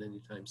going to happen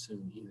anytime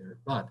soon either.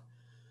 But,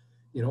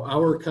 you know,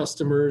 our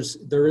customers,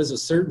 there is a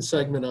certain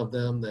segment of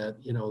them that,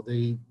 you know,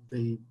 they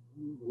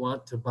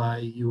want to buy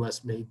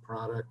US made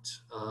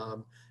product.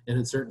 And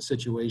in certain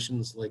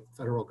situations like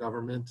federal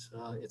government,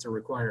 it's a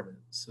requirement.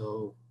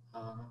 So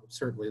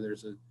certainly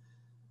there's a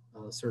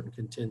certain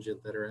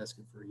contingent that are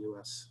asking for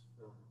US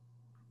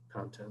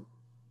content.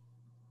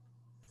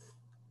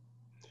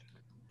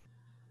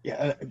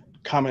 Yeah,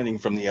 commenting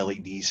from the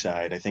LED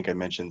side, I think I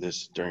mentioned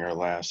this during our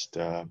last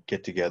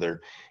get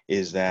together,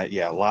 is that,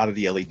 yeah, a lot of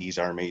the LEDs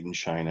are made in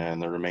China and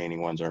the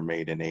remaining ones are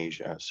made in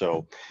Asia.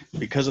 So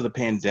because of the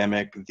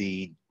pandemic,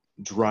 the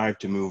drive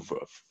to move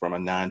from a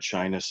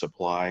non-China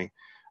supply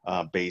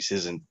base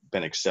hasn't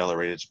been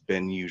accelerated. It's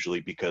been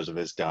usually because of,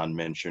 as Don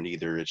mentioned,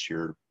 either it's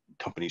your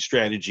company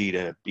strategy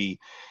to be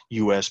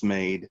US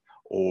made,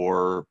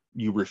 or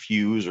you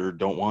refuse or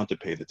don't want to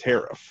pay the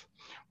tariff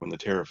when the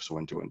tariffs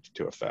went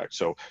into effect.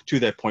 So to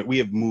that point, we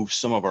have moved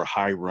some of our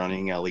high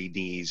running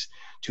LEDs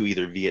to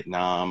either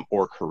Vietnam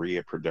or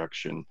Korea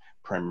production,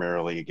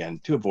 primarily, again,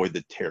 to avoid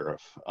the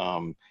tariff.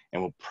 And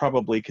we'll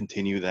probably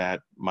continue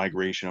that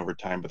migration over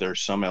time, but there are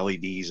some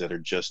LEDs that are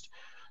just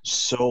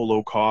so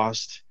low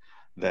cost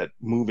that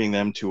moving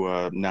them to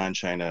a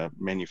non-China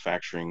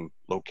manufacturing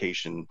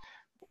location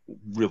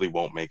really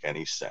won't make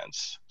any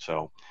sense.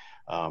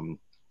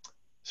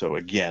 So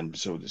again,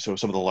 so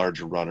some of the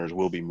larger runners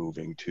will be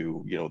moving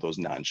to, you know, those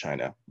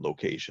non-China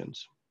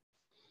locations.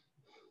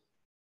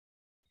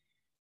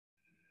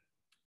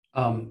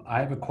 I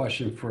have a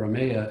question for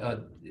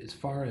Amaya. As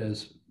far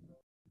as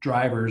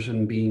drivers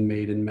and being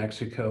made in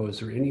Mexico, is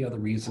there any other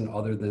reason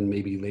other than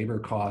maybe labor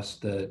costs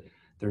that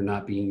they're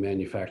not being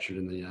manufactured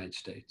in the United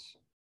States?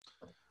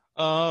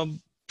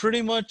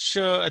 Pretty much,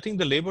 I think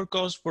the labor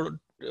costs were,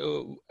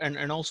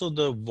 and also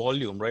the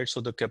volume, right?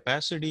 So the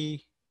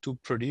capacity to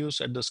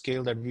produce at the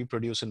scale that we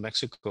produce in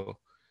Mexico,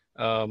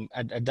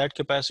 at that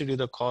capacity,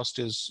 the cost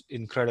is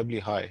incredibly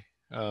high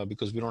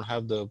because we don't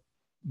have the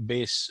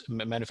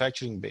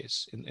manufacturing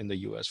base in the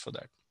US for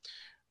that.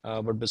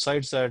 But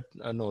besides that,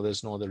 no,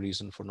 there's no other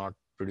reason for not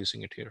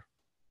producing it here.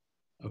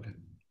 Okay.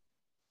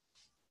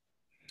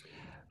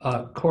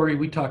 Corey,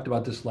 we talked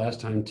about this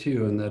last time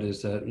too, and that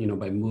is that, you know,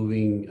 by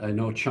moving, I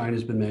know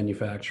China's been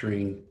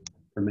manufacturing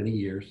for many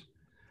years.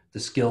 The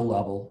skill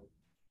level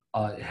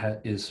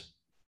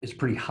is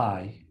pretty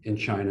high in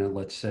China,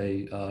 let's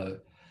say.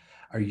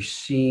 Are you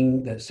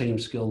seeing that same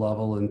skill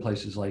level in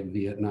places like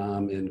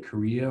Vietnam and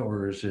Korea,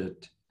 or is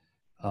it,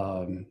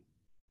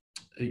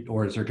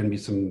 or is there going to be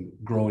some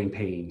growing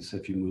pains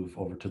if you move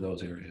over to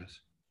those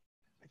areas?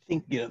 I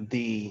think, you know,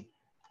 the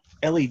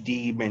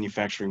LED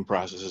manufacturing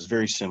process is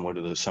very similar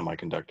to the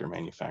semiconductor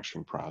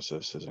manufacturing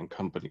processes, and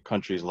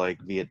countries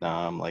like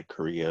Vietnam, like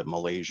Korea,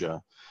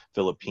 Malaysia,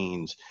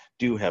 Philippines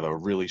do have a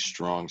really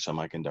strong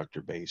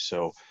semiconductor base.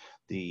 So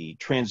the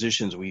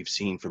transitions we've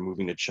seen from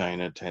moving to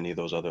China to any of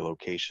those other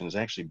locations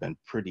has actually been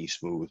pretty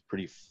smooth,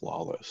 pretty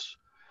flawless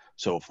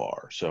so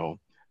far. So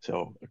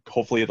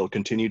hopefully it'll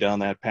continue down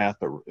that path,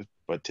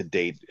 but to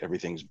date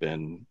everything's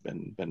been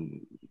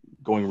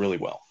going really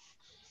well.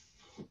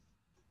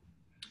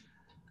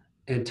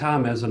 And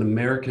Tom, as an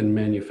American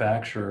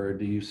manufacturer,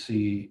 do you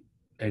see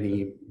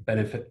any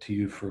benefit to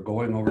you for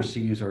going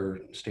overseas or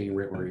staying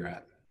right where you're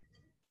at?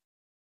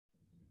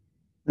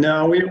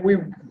 No,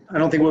 I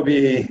don't think we'll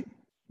be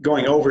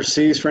going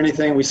overseas for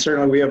anything.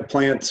 We have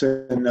plants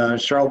in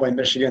Charlotte,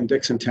 Michigan,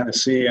 Dixon,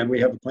 Tennessee, and we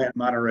have a plant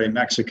in Monterrey,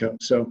 Mexico.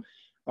 So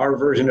our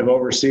version of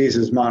overseas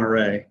is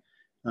Monterrey.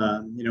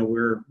 You know,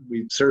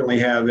 we certainly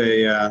have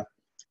a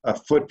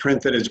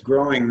footprint that is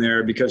growing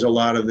there because a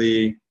lot of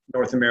the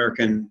North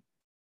American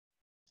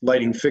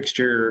lighting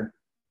fixture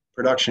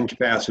production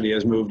capacity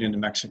has moved into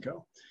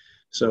Mexico.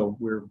 So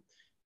we're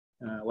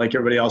like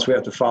everybody else, we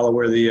have to follow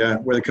where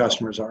the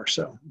customers are.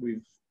 So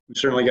we've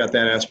certainly got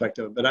that aspect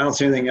of it, but I don't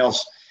see anything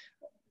else.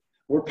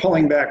 We're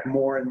pulling back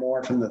more and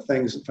more from the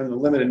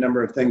limited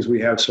number of things we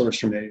have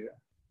sourced from Asia.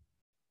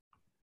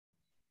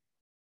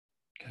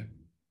 Okay.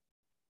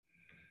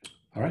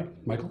 All right,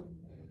 Michael.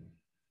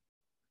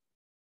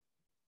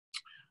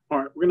 All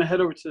right, we're going to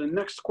head over to the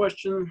next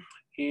question,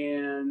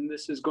 and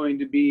this is going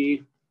to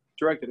be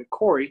directed at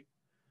Corey.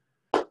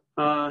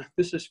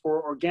 This is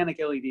for organic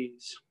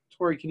LEDs.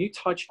 Corey, can you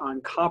touch on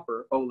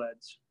copper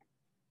OLEDs?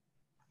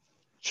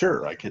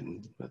 Sure, I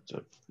can. That's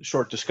a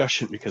short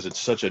discussion because it's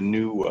such a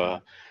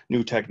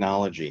new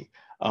technology.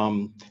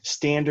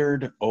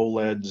 Standard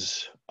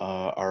OLEDs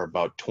are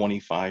about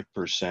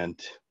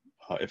 25%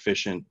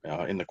 efficient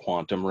in the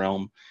quantum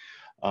realm.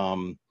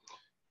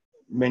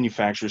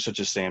 Manufacturers such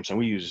as Samsung,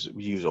 we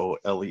use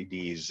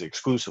LEDs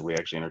exclusively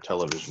actually in our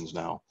televisions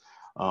now.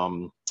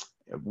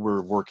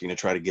 We're working to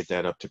try to get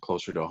that up to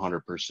closer to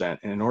 100%.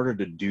 And in order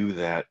to do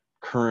that,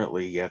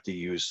 currently you have to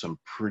use some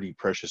pretty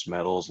precious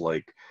metals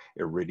like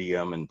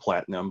iridium and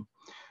platinum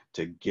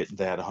to get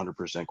that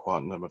 100%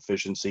 quantum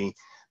efficiency.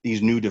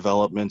 These new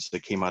developments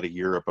that came out of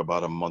Europe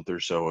about a month or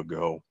so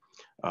ago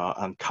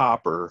on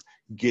copper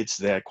gets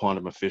that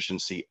quantum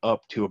efficiency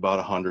up to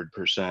about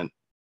 100%,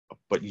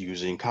 but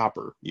using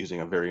copper,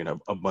 using a very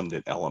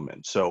abundant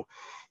element. So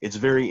it's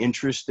very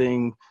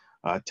interesting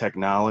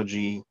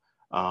technology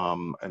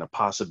and a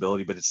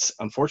possibility, but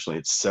unfortunately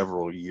it's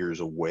several years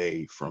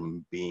away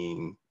from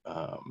being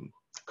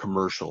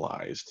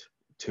commercialized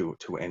to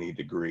any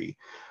degree.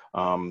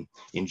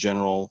 In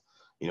general,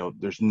 you know,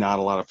 there's not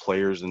a lot of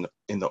players in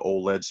the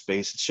OLED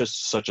space. It's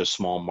just such a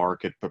small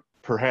market, but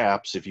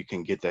perhaps if you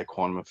can get that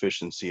quantum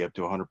efficiency up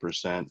to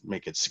 100%,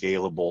 make it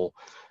scalable,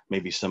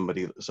 maybe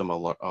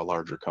a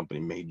larger company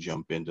may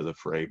jump into the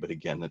fray, but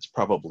again, that's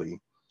probably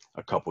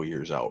a couple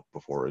years out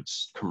before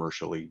it's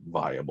commercially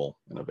viable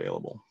and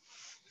available.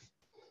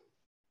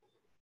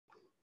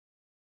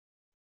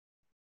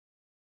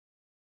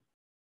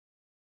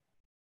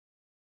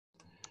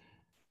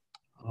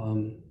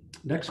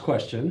 Next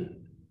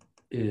question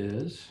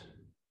is,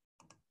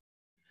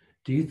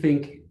 do you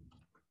think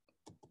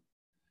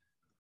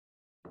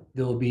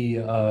there'll be,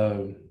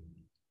 do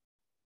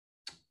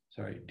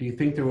you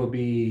think there will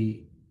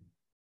be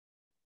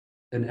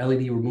an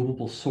LED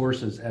removable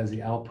sources as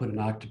the output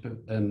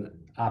and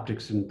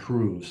optics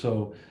improve?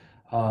 So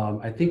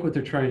I think what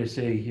they're trying to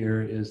say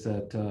here is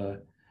that,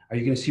 are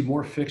you going to see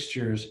more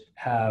fixtures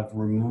have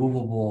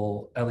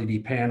removable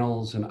LED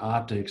panels and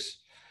optics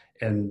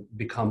and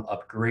become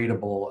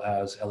upgradable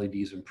as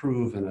LEDs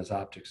improve and as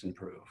optics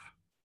improve?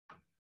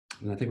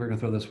 And I think we're going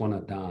to throw this one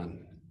at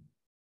Don.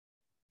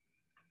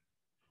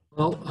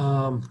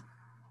 Well,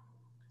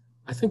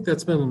 I think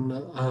that's been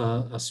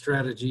a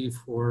strategy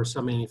for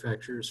some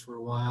manufacturers for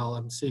a while.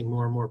 I'm seeing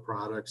more and more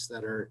products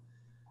that are,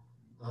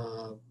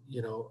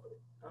 you know,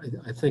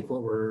 I think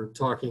what we're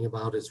talking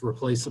about is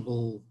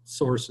replaceable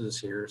sources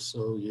here.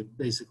 So you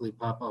basically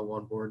pop out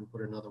one board and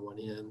put another one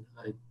in.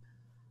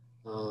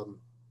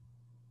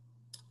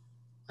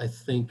 I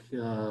think,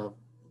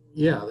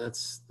 yeah,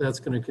 that's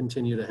going to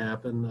continue to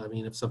happen. I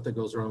mean, if something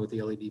goes wrong with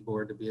the LED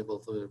board, to be able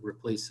to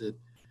replace it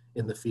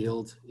in the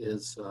field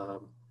is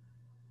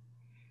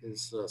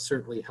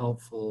certainly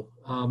helpful.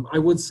 I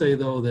would say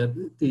though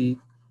that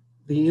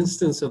the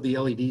instance of the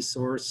LED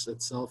source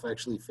itself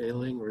actually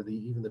failing, or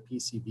even the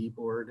PCB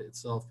board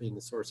itself being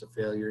the source of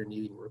failure and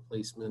needing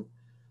replacement,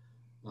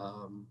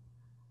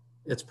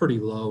 it's pretty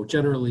low.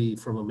 Generally,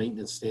 from a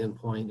maintenance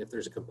standpoint, if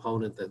there's a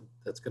component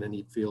that's going to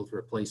need field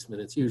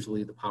replacement, it's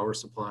usually the power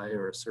supply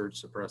or a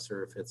surge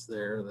suppressor. If it's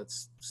there,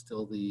 that's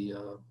still the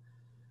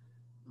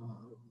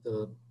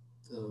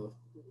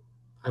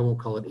I won't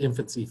call it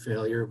infancy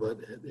failure, but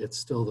it's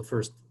still the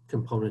first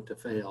component to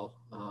fail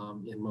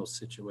in most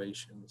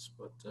situations.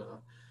 But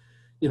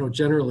you know,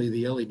 generally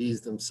the LEDs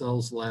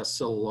themselves last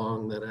so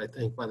long that I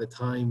think by the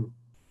time,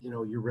 you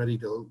know, you're ready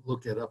to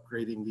look at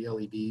upgrading the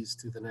LEDs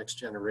to the next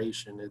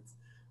generation,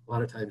 a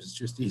lot of times it's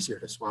just easier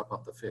to swap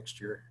out the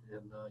fixture,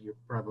 and you're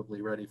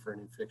probably ready for a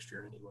new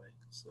fixture anyway.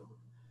 So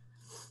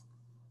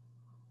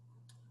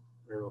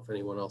I don't know if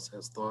anyone else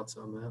has thoughts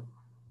on that.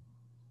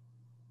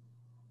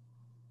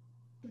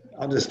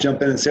 I'll just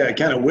jump in and say I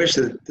kind of wish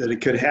that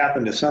it could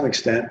happen to some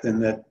extent,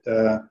 and that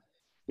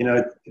you know,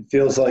 it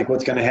feels like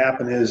what's going to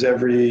happen is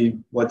every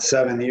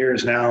 7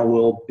 years now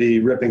we'll be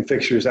ripping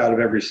fixtures out of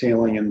every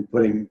ceiling and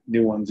putting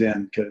new ones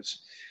in,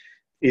 because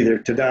either,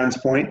 to Don's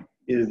point,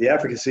 either the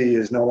efficacy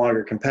is no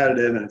longer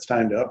competitive and it's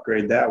time to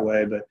upgrade that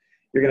way, but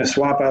you're going to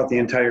swap out the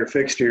entire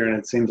fixture and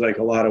it seems like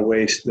a lot of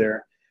waste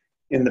there.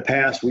 In the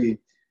past,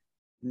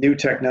 new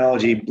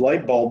technology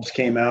light bulbs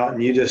came out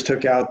and you just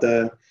took out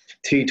the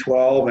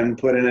T12 and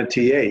put in a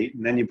T8,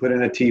 and then you put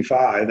in a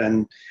T5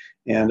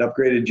 and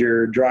upgraded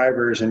your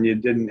drivers, and you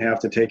didn't have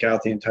to take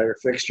out the entire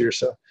fixture.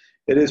 So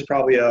it is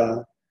probably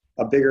a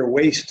bigger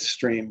waste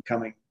stream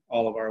coming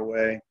all of our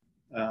way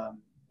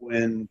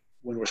when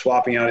we're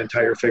swapping out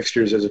entire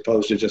fixtures as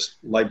opposed to just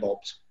light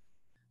bulbs.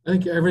 I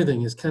think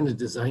everything is kind of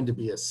designed to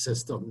be a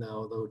system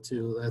now, though,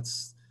 too.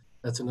 That's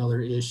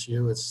another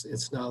issue.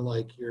 It's not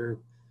like you're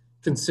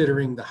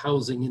considering the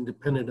housing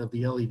independent of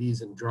the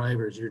LEDs and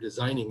drivers. You're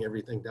designing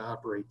everything to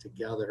operate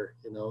together,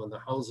 you know, and the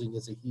housing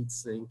is a heat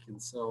sink. And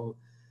so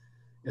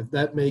if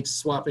that makes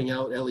swapping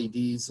out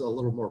LEDs a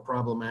little more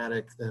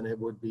problematic than it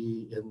would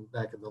be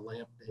back in the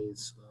lamp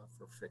days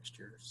for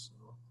fixtures.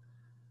 So,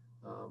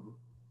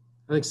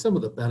 I think some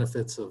of the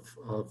benefits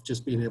of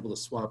just being able to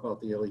swap out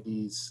the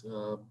LEDs,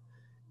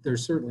 there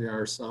certainly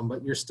are some,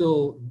 but you're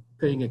still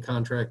paying a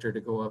contractor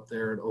to go up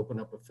there and open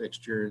up a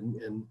fixture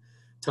and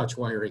touch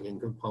wiring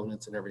and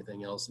components and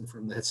everything else. And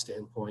from that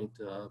standpoint,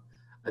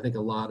 I think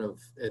a lot of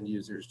end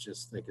users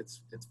just think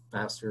it's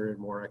faster and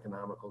more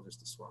economical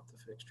just to swap the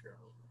fixture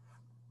out.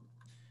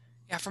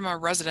 Yeah, from a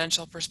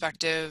residential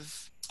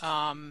perspective,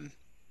 I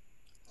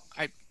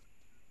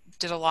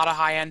did a lot of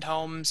high-end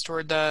homes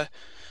toward the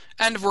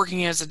end of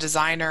working as a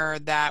designer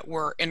that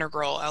were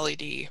integral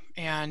LED,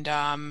 and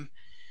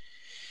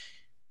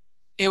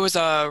it was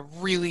a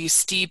really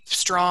steep,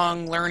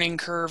 strong learning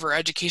curve or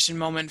education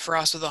moment for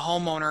us with a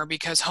homeowner,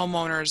 because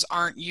homeowners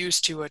aren't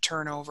used to a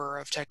turnover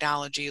of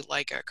technology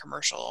like a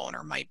commercial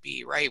owner might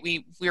be, right?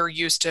 We're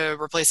used to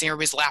replacing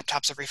everybody's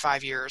laptops every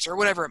 5 years or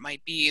whatever it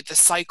might be. The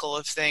cycle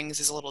of things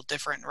is a little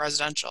different in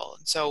residential.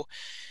 And so,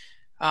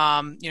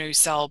 you know, you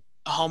sell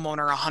a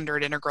homeowner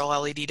 100 integral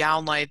LED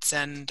downlights,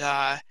 and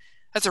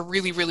that's a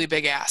really, really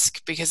big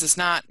ask, because it's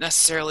not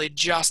necessarily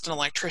just an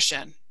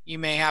electrician. You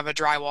may have a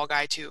drywall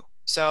guy too.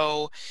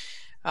 So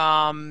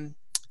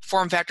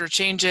form factor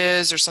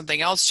changes or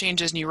something else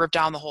changes and you rip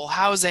down the whole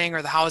housing,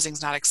 or the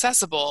housing's not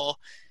accessible,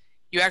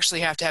 you actually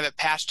have to have it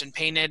patched and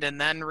painted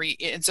and then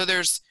and so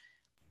there's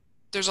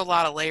a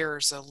lot of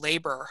layers of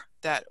labor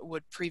that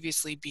would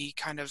previously be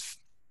kind of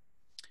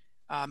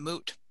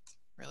moot,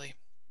 really.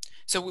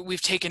 So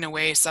we've taken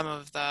away some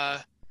of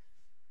the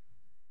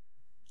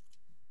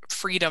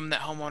freedom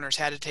that homeowners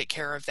had to take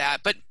care of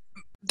that. But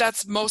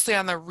that's mostly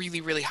on the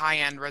really, really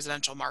high-end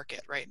residential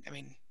market, right? I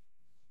mean,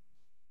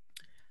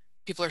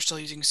 people are still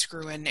using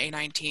screw-in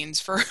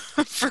A19s for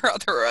for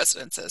other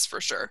residences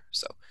for sure.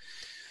 So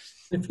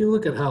if you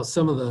look at how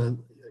some of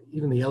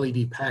even the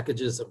LED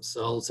packages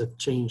themselves have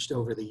changed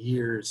over the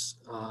years,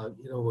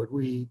 when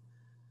we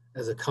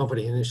as a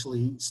company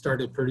initially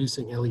started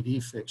producing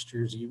LED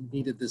fixtures, you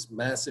needed this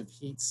massive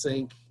heat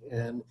sink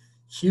and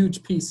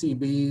huge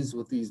PCBs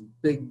with these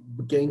big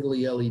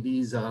gangly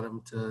LEDs on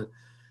them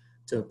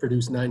to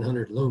produce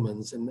 900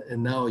 lumens,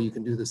 and now you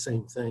can do the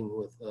same thing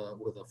with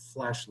a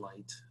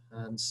flashlight.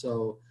 And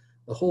so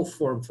the whole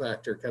form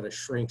factor kind of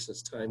shrinks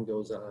as time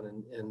goes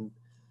on, and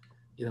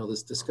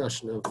this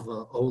discussion of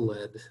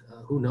OLED,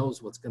 who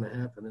knows what's going to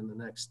happen in the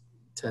next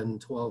 10,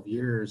 12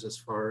 years as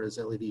far as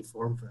LED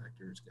form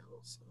factors go.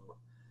 So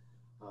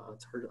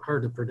it's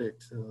hard to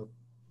predict.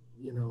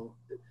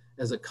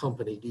 As a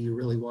company, do you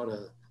really want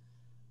to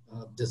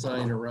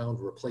design around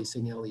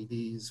replacing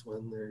LEDs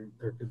when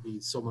there could be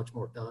so much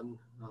more done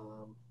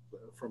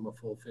from a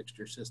full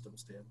fixture system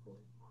standpoint?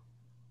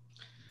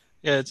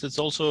 Yeah, it's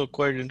also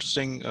quite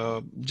interesting.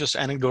 Just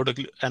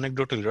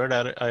anecdotally,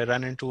 right? I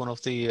ran into one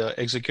of the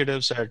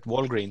executives at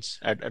Walgreens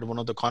at one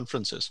of the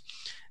conferences,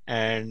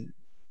 and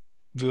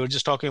we were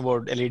just talking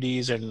about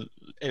LEDs and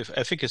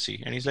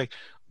efficacy. And he's like,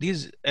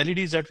 these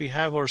LEDs that we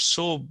have are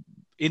so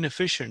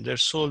inefficient. They're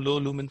so low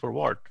lumen per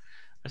watt.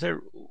 I said,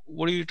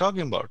 what are you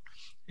talking about?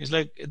 He's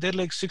like, they're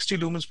like 60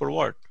 lumens per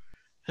watt.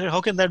 I said,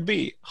 how can that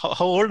be? How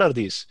old are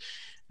these?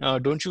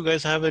 Don't you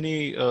guys have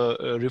any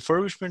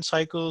refurbishment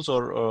cycles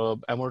or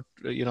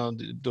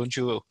don't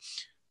you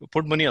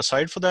put money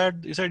aside for that?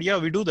 He said, yeah,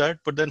 we do that.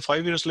 But then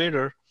 5 years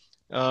later,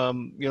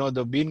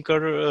 the bean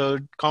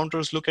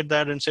counters look at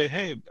that and say,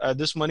 hey,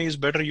 this money is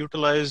better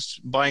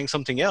utilized buying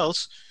something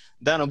else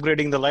than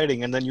upgrading the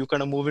lighting. And then you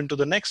kind of move into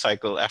the next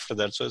cycle after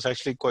that. So it's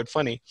actually quite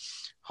funny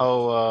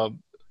how,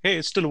 hey,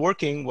 it's still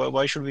working.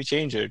 Why should we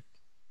change it?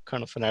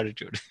 Kind of an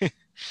attitude.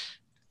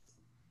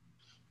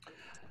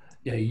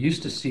 Yeah, you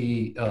used to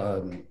see,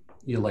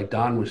 like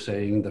Don was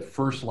saying, the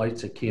first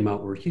lights that came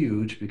out were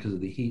huge because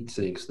of the heat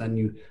sinks. Then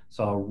you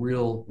saw a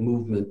real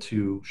movement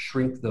to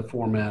shrink the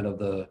format of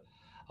the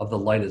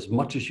light as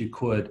much as you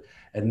could.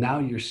 And now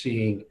you're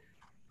seeing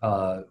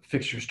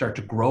fixtures start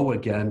to grow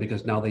again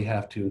because now they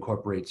have to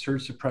incorporate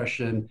surge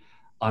suppression,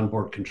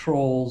 onboard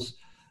controls,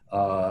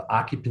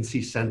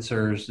 occupancy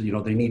sensors.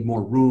 They need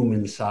more room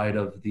inside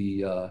of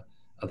the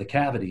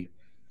cavity.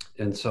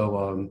 And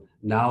so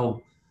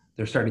now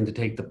they're starting to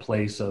take the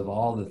place of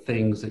all the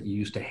things that you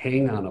used to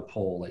hang on a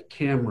pole, like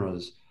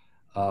cameras,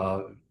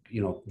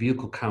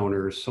 vehicle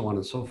counters, so on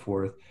and so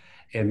forth.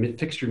 And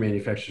fixture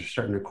manufacturers are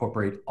starting to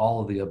incorporate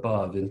all of the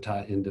above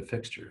into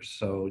fixtures.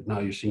 So now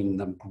you're seeing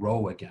them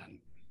grow again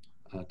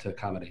to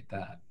accommodate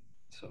that.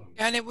 So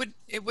and it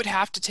would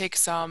have to take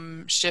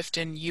some shift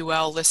in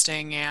UL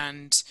listing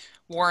and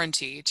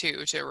warranty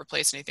too to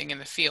replace anything in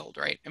the field,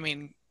 right? I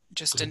mean,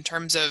 just in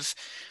terms of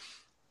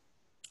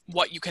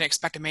what you can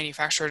expect a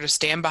manufacturer to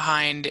stand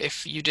behind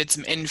if you did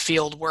some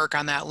in-field work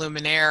on that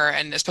luminaire,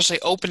 and especially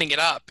opening it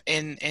up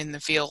in the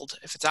field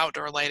if it's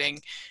outdoor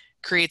lighting,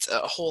 creates a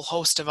whole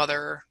host of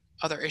other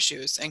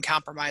issues and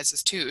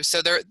compromises too.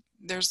 So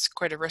there's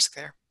quite a risk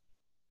there.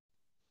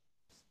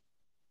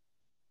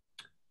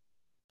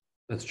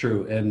 that's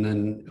true. And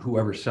then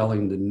whoever's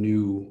selling the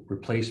new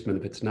replacement,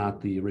 if it's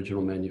not the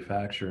original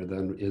manufacturer,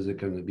 then is it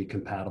going to be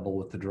compatible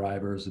with the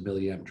drivers? The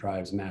milliamp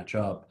drives match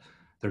up.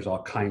 There's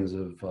all kinds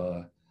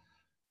of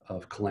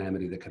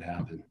calamity that could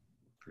happen,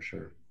 for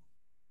sure.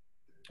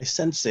 I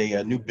sense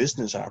a new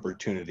business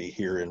opportunity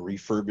here in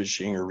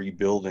refurbishing or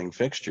rebuilding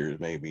fixtures,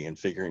 maybe, and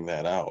figuring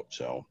that out.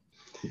 So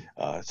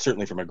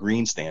certainly from a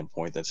green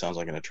standpoint, that sounds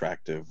like an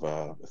attractive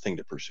thing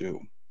to pursue.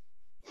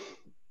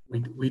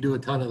 We do a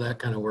ton of that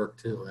kind of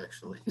work too,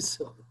 actually.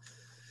 So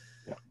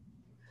yeah.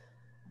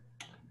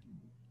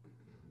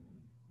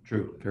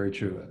 True, very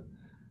true.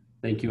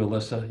 Thank you,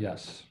 Alyssa.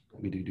 Yes,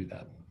 we do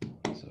that.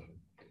 So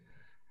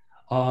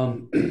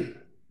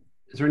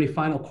is there any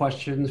final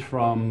questions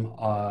from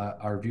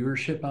our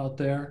viewership out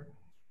there?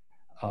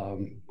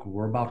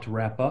 We're about to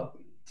wrap up,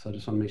 so I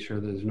just want to make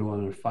sure there's no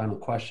other final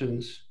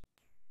questions.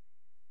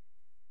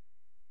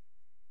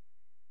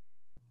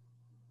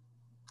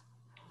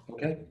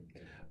 Okay,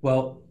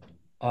 well,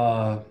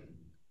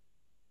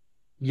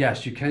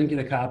 yes, you can get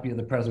a copy of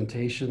the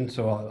presentation.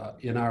 So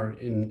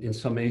in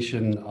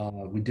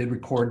summation, we did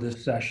record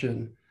this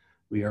session.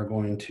 We are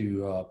going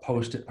to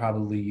post it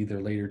probably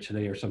either later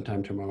today or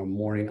sometime tomorrow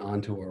morning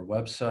onto our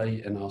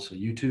website and also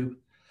YouTube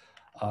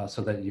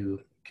so that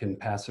you can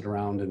pass it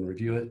around and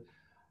review it.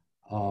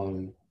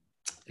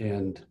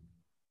 And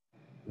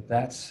with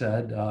that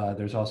said,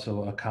 there's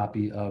also a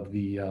copy of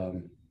the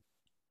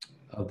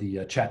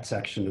chat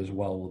section as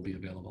well will be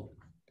available.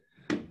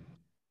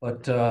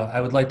 But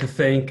I would like to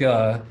thank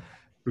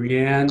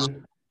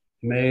Brianne,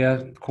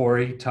 Maya,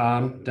 Corey,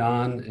 Tom,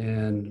 Don,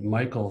 and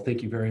Michael.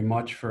 Thank you very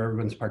much for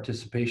everyone's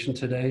participation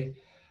today.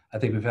 I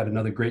think we've had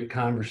another great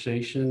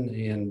conversation,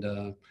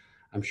 and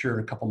I'm sure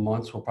in a couple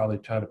months we'll probably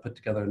try to put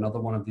together another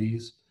one of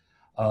these.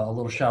 A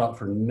little shout out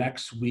for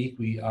next week.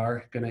 We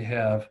are going to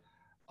have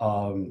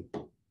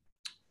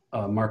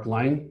Mark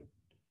Line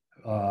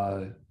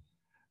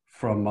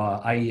from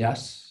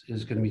IES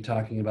is going to be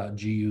talking about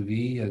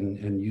GUV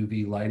and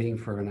UV lighting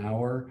for an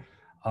hour.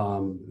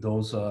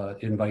 Those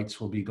invites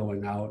will be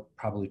going out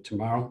probably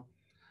tomorrow.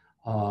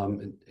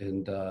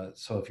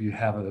 So if you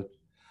have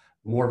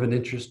more of an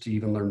interest to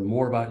even learn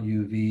more about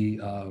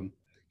UV,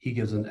 he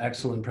gives an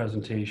excellent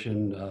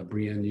presentation.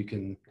 Brianne, you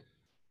can,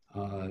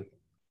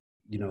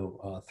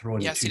 throw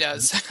in. Yes, he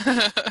does.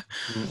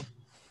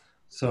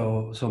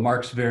 So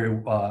Mark's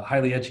very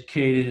highly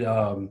educated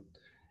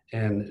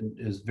and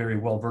is very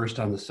well versed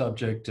on the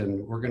subject.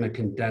 And we're going to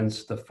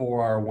condense the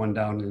 4-hour one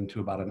down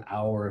into about an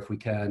hour if we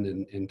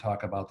can, and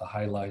talk about the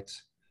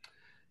highlights.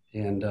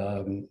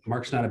 And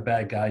Mark's not a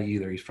bad guy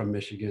either. He's from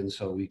Michigan,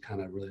 so we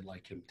kind of really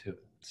like him too.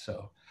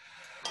 So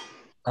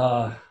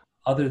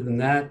other than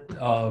that,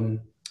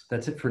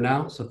 that's it for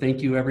now. So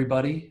thank you,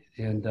 everybody,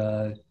 and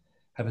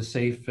have a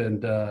safe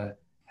and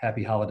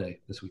happy holiday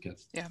this weekend.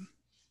 Yeah.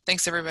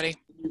 Thanks, everybody.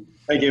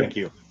 Thank you. Thank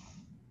you.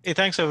 Hey,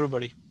 thanks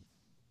everybody.